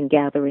and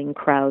gathering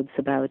crowds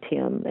about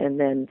him, and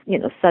then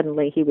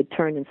suddenly he would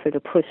turn and sort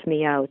of push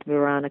me out,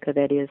 Veronica,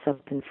 that is,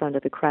 up in front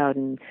of the crowd,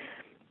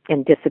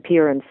 and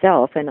disappear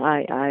himself, and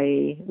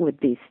I would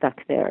be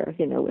stuck there,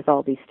 with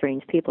all these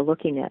strange people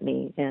looking at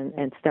me,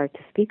 and start to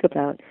speak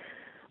about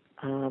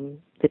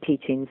the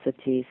teachings of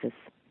Jesus.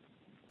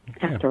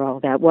 Yeah. After all,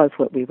 that was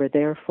what we were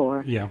there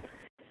for. Yeah.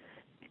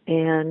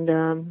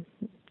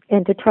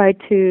 And to try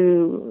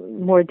to,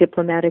 more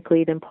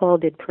diplomatically than Paul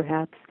did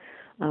perhaps,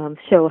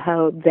 show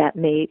how that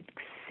made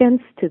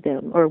sense to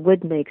them, or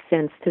would make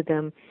sense to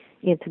them,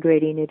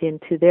 integrating it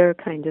into their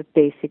kind of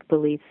basic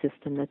belief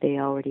system that they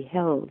already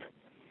held.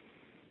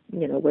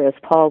 Whereas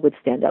Paul would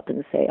stand up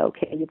and say,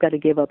 okay, you've got to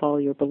give up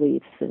all your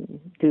beliefs and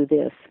do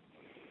this.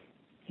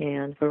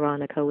 And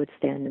Veronica would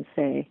stand and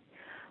say,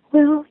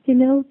 well,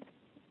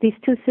 these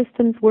two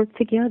systems work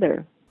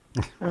together.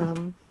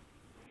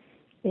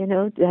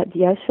 That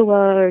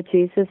Yeshua or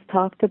Jesus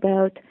talked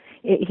about,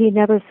 he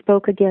never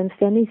spoke against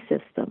any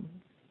system.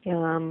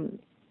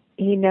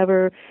 He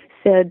never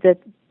said that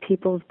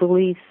people's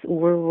beliefs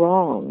were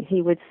wrong.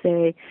 He would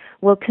say,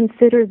 well,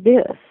 consider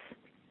this,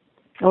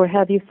 or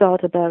have you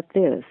thought about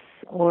this,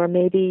 or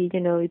maybe,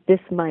 this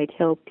might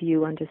help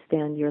you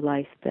understand your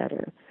life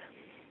better.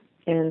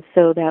 And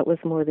so that was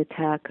more the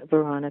tack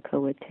Veronica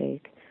would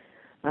take.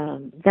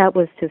 That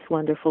was just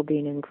wonderful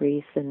being in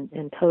Greece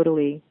and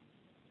totally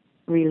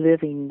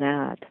reliving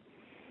that.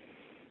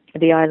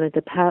 The island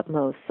of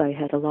Patmos, I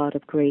had a lot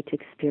of great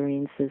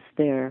experiences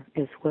there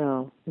as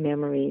well,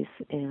 memories,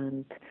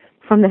 and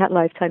from that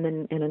lifetime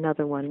and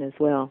another one as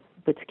well,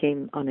 which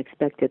came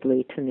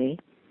unexpectedly to me.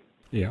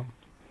 Yeah.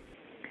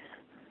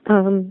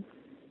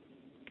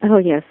 Oh,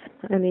 yes.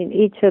 I mean,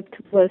 Egypt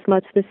was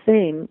much the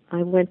same.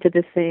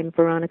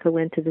 Veronica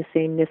went to the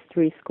same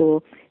mystery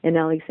school in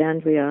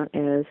Alexandria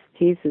as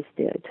Jesus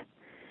did.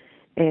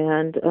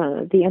 And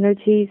the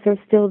energies are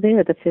still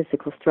there. The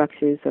physical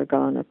structures are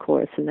gone, of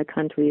course, and the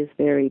country is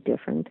very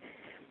different,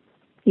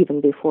 even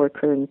before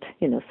current,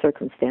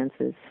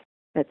 circumstances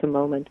at the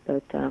moment.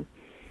 But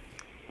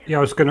yeah,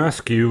 I was going to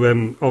ask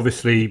you.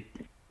 Obviously,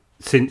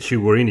 since you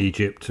were in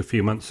Egypt a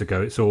few months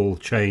ago, it's all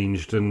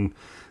changed, and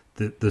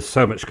there's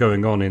so much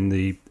going on in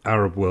the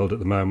Arab world at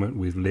the moment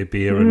with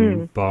Libya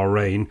and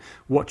Bahrain.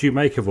 What do you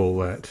make of all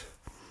that?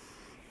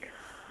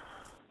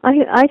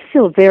 I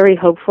feel very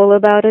hopeful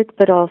about it,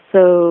 but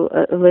also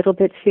a little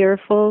bit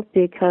fearful,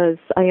 because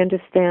I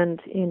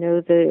understand,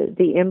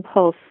 the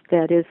impulse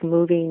that is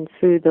moving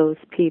through those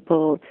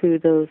people, through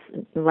those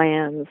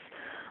lands,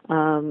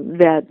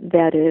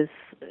 that is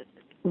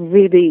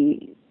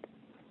really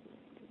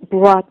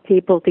brought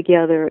people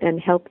together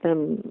and helped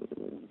them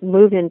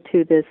move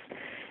into this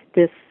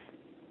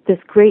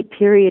great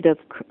period of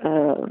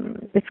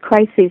it's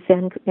crisis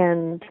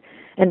and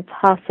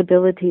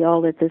possibility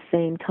all at the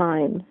same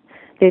time.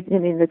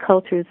 The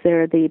cultures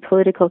there, the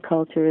political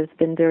culture has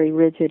been very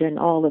rigid in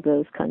all of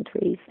those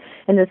countries,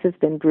 and this has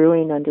been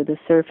brewing under the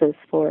surface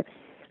for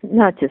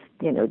not just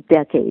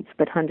decades,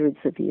 but hundreds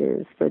of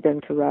years, for them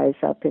to rise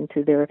up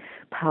into their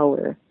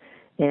power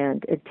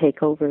and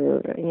take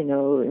over,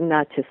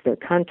 not just their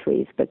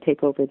countries, but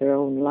take over their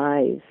own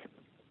lives,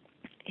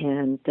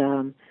 and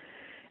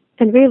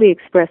really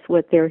express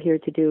what they're here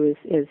to do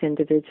as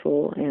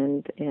individual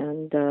and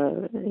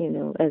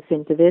as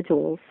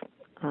individuals.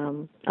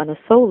 On a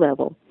soul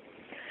level,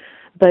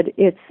 but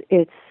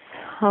it's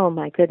oh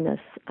my goodness,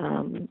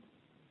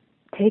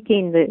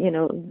 taking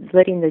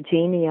letting the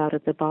genie out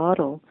of the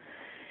bottle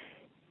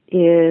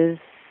is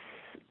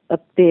a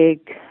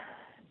big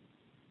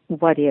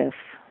what if.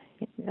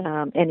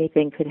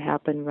 Anything could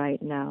happen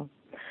right now.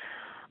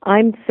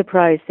 I'm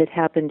surprised it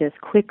happened as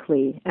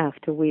quickly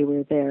after we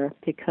were there,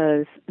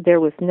 because there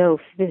was no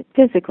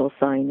physical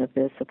sign of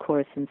this, of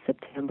course, in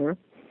September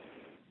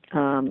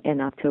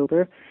and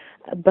October.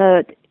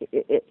 But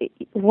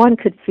one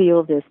could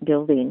feel this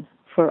building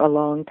for a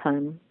long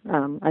time.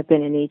 I've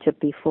been in Egypt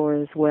before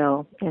as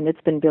well, and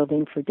it's been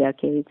building for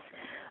decades,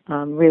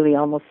 really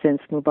almost since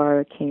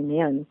Mubarak came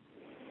in.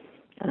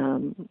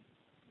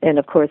 And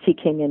of course, he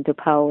came into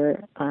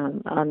power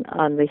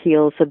on the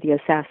heels of the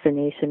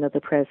assassination of the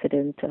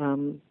president,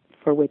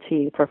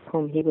 for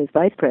whom he was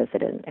vice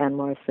president,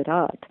 Anwar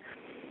Sadat.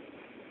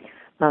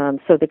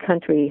 So the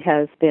country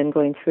has been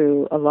going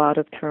through a lot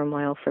of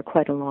turmoil for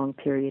quite a long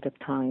period of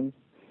time.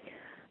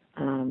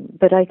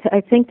 But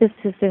I think this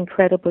is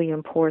incredibly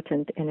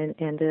important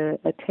and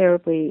a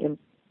terribly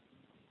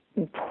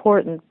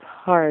important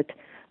part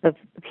of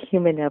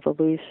human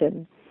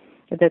evolution,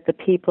 that the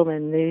people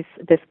in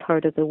this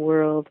part of the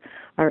world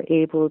are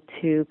able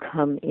to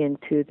come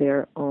into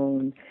their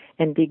own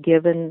and be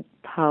given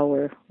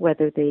power.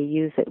 Whether they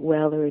use it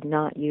well or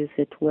not use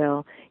it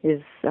well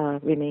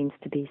remains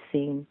to be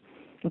seen.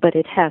 But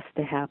it has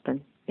to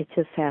happen. It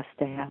just has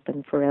to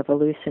happen for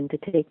evolution to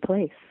take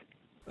place.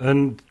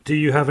 And do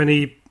you have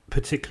any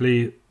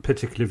particular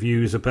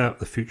views about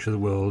the future of the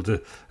world,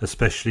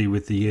 especially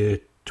with the year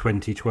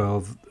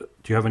 2012? Do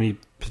you have any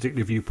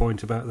particular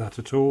viewpoint about that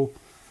at all?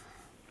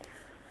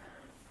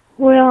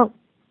 Well,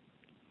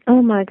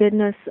 oh my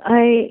goodness,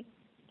 I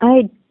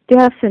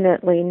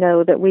definitely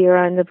know that we are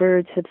on the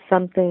verge of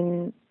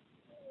something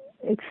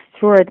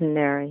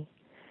extraordinary,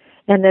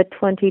 and that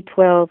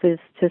 2012 is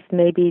just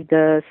maybe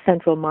the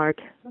central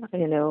mark,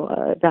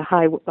 the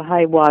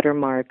high water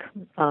mark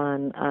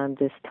on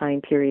this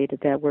time period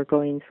that we're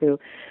going through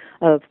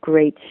of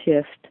great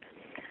shift.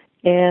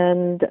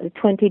 And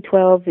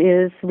 2012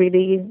 is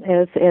really,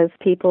 as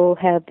people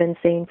have been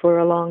saying for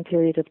a long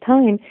period of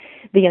time,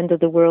 the end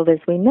of the world as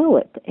we know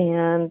it.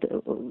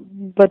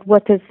 But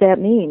what does that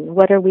mean?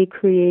 What are we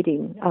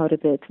creating out of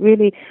it?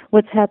 Really,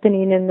 what's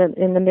happening in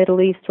the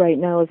Middle East right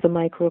now is a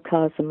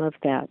microcosm of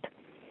that.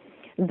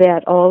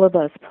 That all of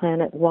us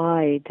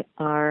planet-wide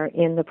are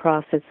in the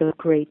process of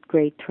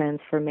great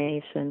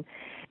transformation,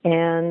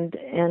 and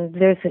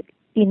there's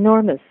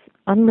enormous,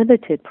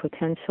 unlimited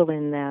potential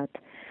in that.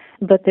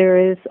 But there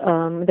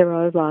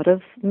are a lot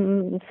of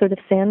sort of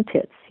sand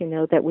pits,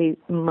 that we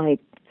might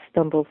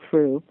stumble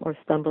through or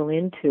stumble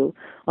into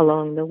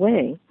along the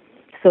way.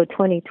 So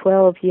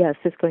 2012, yes,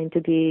 is going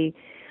to be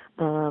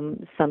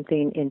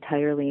something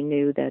entirely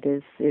new that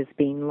is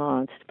being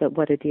launched. But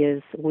what it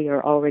is, we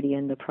are already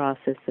in the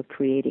process of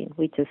creating.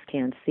 We just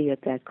can't see it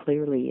that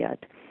clearly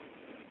yet.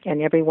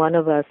 And every one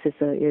of us is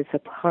a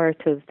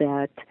part of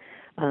that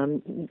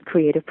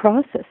creative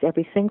process.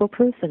 Every single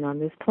person on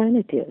this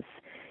planet is.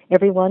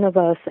 Every one of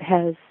us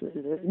has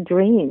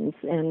dreams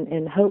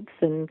and hopes,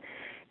 and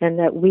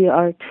that we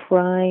are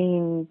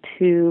trying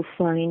to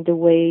find a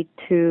way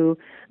to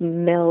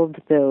meld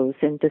those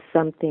into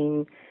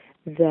something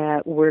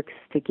that works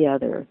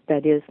together.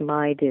 That is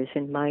my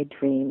vision, my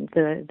dream.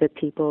 The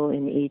people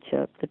in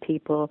Egypt, the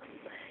people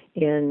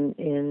in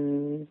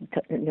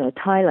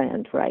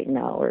Thailand right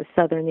now, or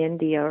southern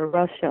India, or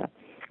Russia.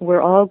 We're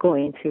all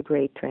going through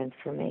great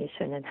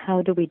transformation. And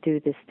how do we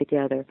do this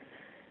together?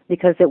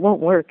 Because it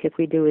won't work if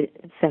we do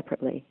it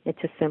separately. It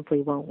just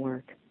simply won't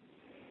work.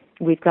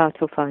 We've got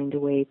to find a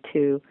way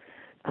to,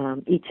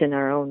 each in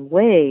our own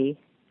way,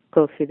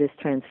 go through this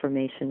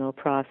transformational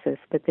process,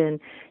 but then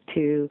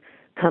to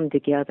come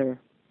together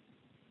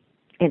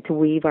and to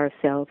weave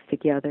ourselves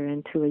together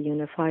into a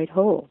unified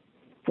whole.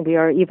 We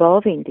are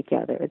evolving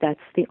together. That's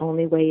the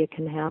only way it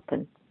can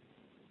happen.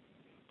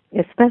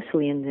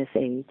 especially in this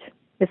age,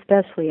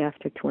 especially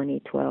after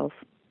 2012.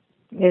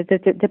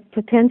 The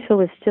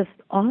potential is just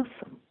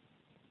awesome.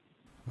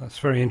 That's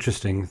very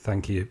interesting.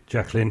 Thank you,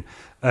 Jacelyn.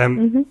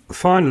 Mm-hmm.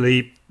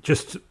 Finally,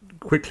 just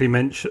quickly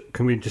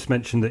can we just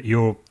mention that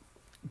you're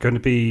going to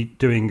be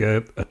doing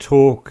a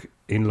talk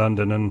in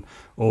London and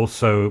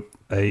also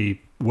a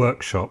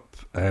workshop,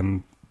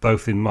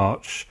 both in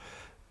March.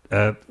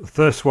 The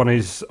first one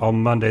is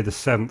on Monday, the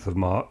 7th of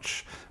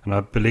March, and I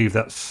believe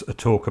that's a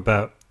talk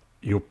about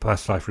your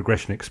past life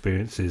regression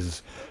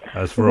experiences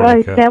as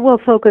Veronica. Right, that will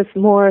focus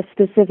more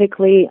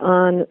specifically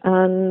on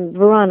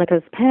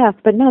Veronica's path,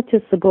 but not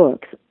just the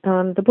books.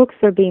 The books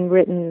are being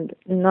written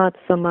not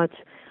so much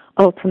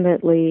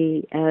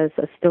ultimately as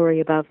a story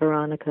about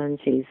Veronica and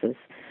Jesus.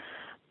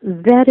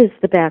 That is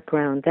the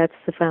background, that's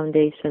the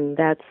foundation,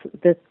 that's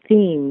the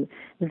theme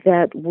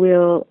that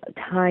will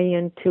tie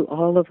into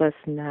all of us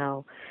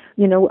now.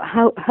 You know,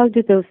 how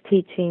do those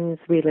teachings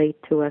relate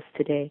to us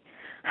today?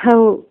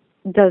 How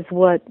does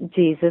what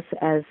Jesus,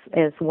 as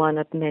one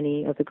of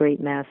many of the great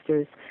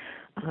masters,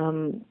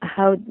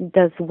 how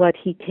does what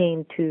he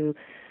came to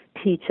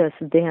teach us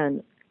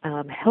then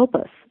help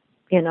us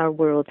in our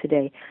world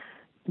today?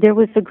 There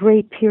was a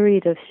great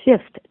period of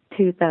shift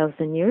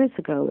 2,000 years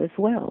ago as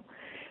well.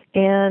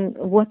 And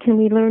what can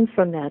we learn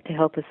from that to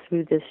help us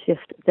through this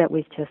shift that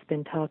we've just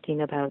been talking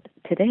about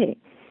today?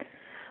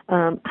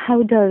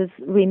 How does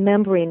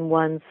remembering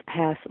one's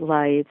past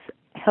lives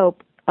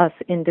help us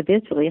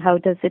individually? How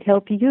does it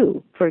help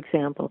you, for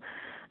example,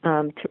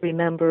 to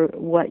remember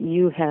what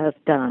you have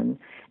done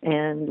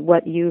and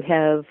what you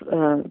have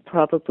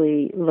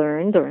probably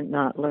learned or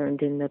not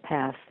learned in the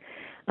past?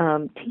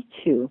 Teach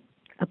you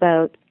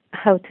about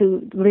how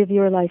to live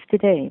your life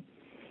today.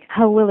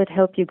 How will it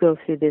help you go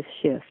through this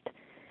shift?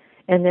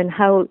 And then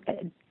how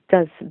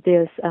does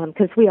this,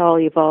 because we all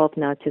evolve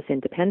not just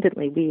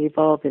independently, we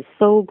evolve as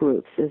soul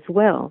groups as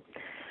well.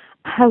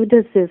 How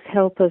does this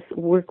help us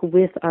work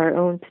with our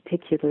own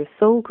particular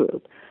soul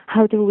group?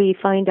 How do we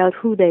find out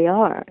who they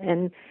are?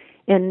 And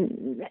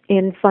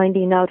in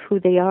finding out who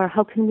they are,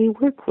 how can we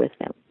work with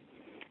them?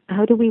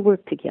 How do we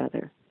work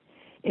together?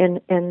 And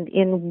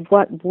in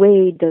what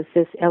way does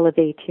this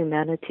elevate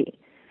humanity?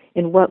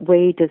 In what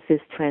way does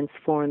this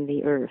transform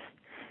the earth?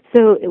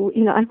 So,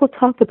 you know, I will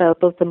talk about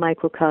both the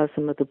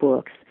microcosm of the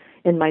books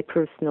and my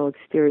personal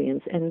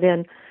experience, and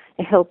then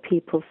help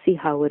people see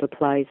how it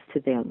applies to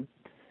them.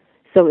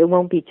 So it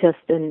won't be just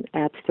an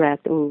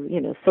abstract,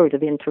 sort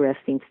of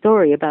interesting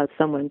story about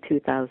someone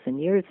 2,000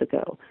 years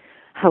ago.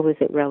 How is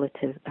it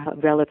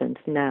relevant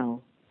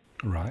now?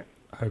 Right.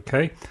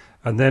 Okay.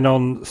 And then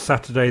on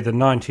Saturday, the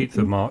 19th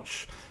of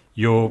March,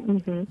 you're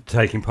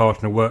taking part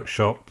in a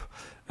workshop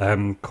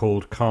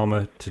called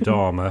Karma to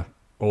Dharma,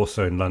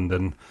 also in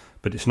London,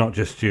 but it's not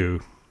just you.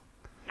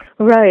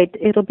 Right.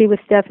 It'll be with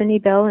Stephanie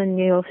Bell and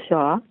Neil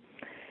Shaw.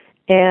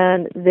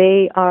 And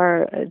they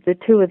are, the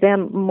two of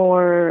them,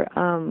 more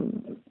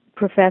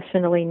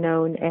professionally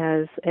known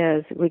as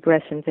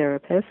regression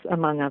therapists,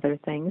 among other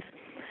things.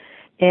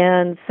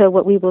 And so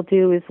what we will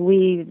do is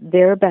weave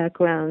their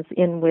backgrounds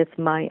in with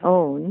my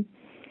own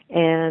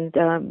and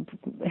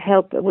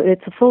help.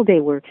 It's a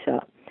full-day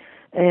workshop.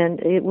 And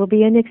it will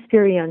be an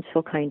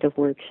experiential kind of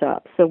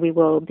workshop. So we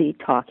will be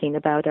talking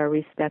about our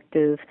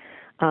respective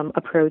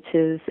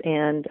approaches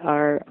and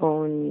our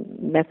own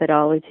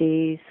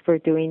methodologies for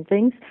doing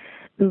things,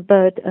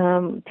 but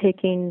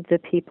taking the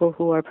people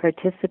who are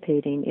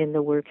participating in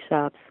the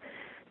workshops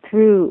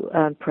through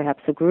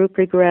perhaps a group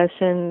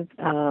regression.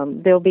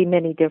 There'll be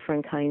many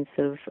different kinds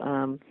of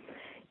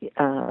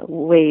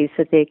ways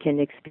that they can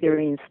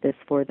experience this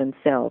for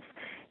themselves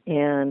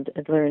and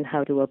learn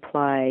how to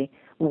apply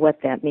what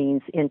that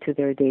means into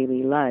their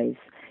daily lives.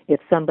 If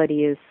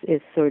somebody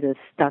is sort of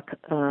stuck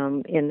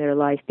in their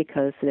life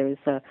because there's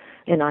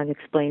an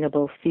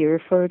unexplainable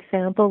fear, for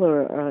example,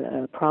 or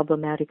a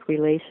problematic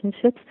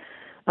relationships,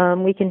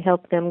 we can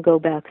help them go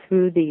back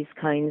through these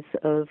kinds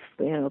of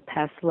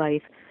past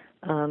life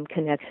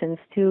connections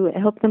to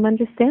help them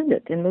understand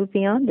it and move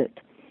beyond it.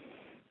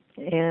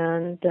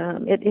 And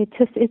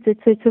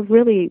it's a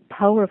really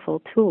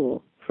powerful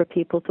tool for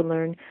people to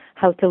learn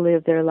how to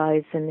live their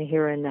lives in the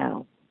here and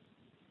now,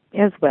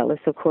 as well as,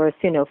 of course,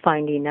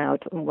 finding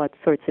out what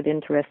sorts of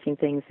interesting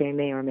things they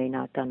may or may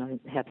not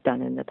have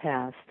done in the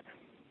past.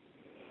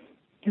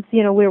 Because,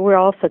 we're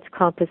all such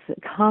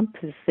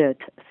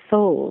composite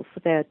souls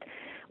that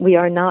we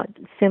are not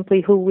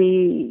simply who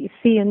we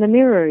see in the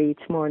mirror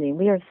each morning.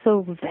 We are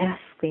so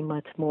vastly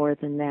much more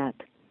than that.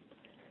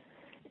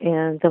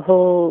 And the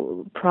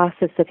whole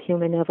process of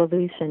human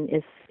evolution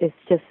is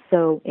just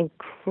so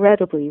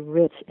incredibly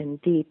rich and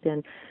deep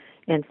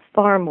and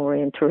far more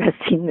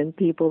interesting than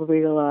people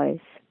realize.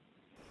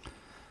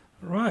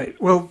 Right.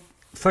 Well,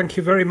 thank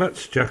you very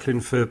much,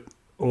 Jacelyn, for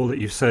all that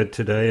you've said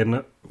today, and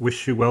I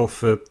wish you well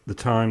for the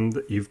time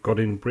that you've got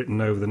in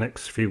Britain over the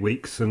next few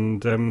weeks.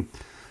 And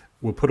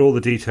we'll put all the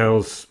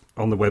details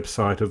on the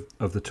website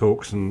of the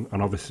talks and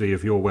obviously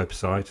of your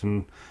website,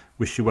 and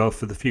wish you well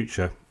for the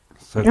future.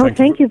 So No,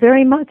 thank you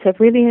very much. I've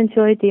really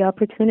enjoyed the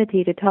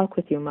opportunity to talk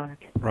with you,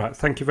 Mark. Right.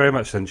 Thank you very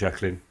much then,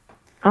 Jacelyn.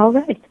 All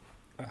right.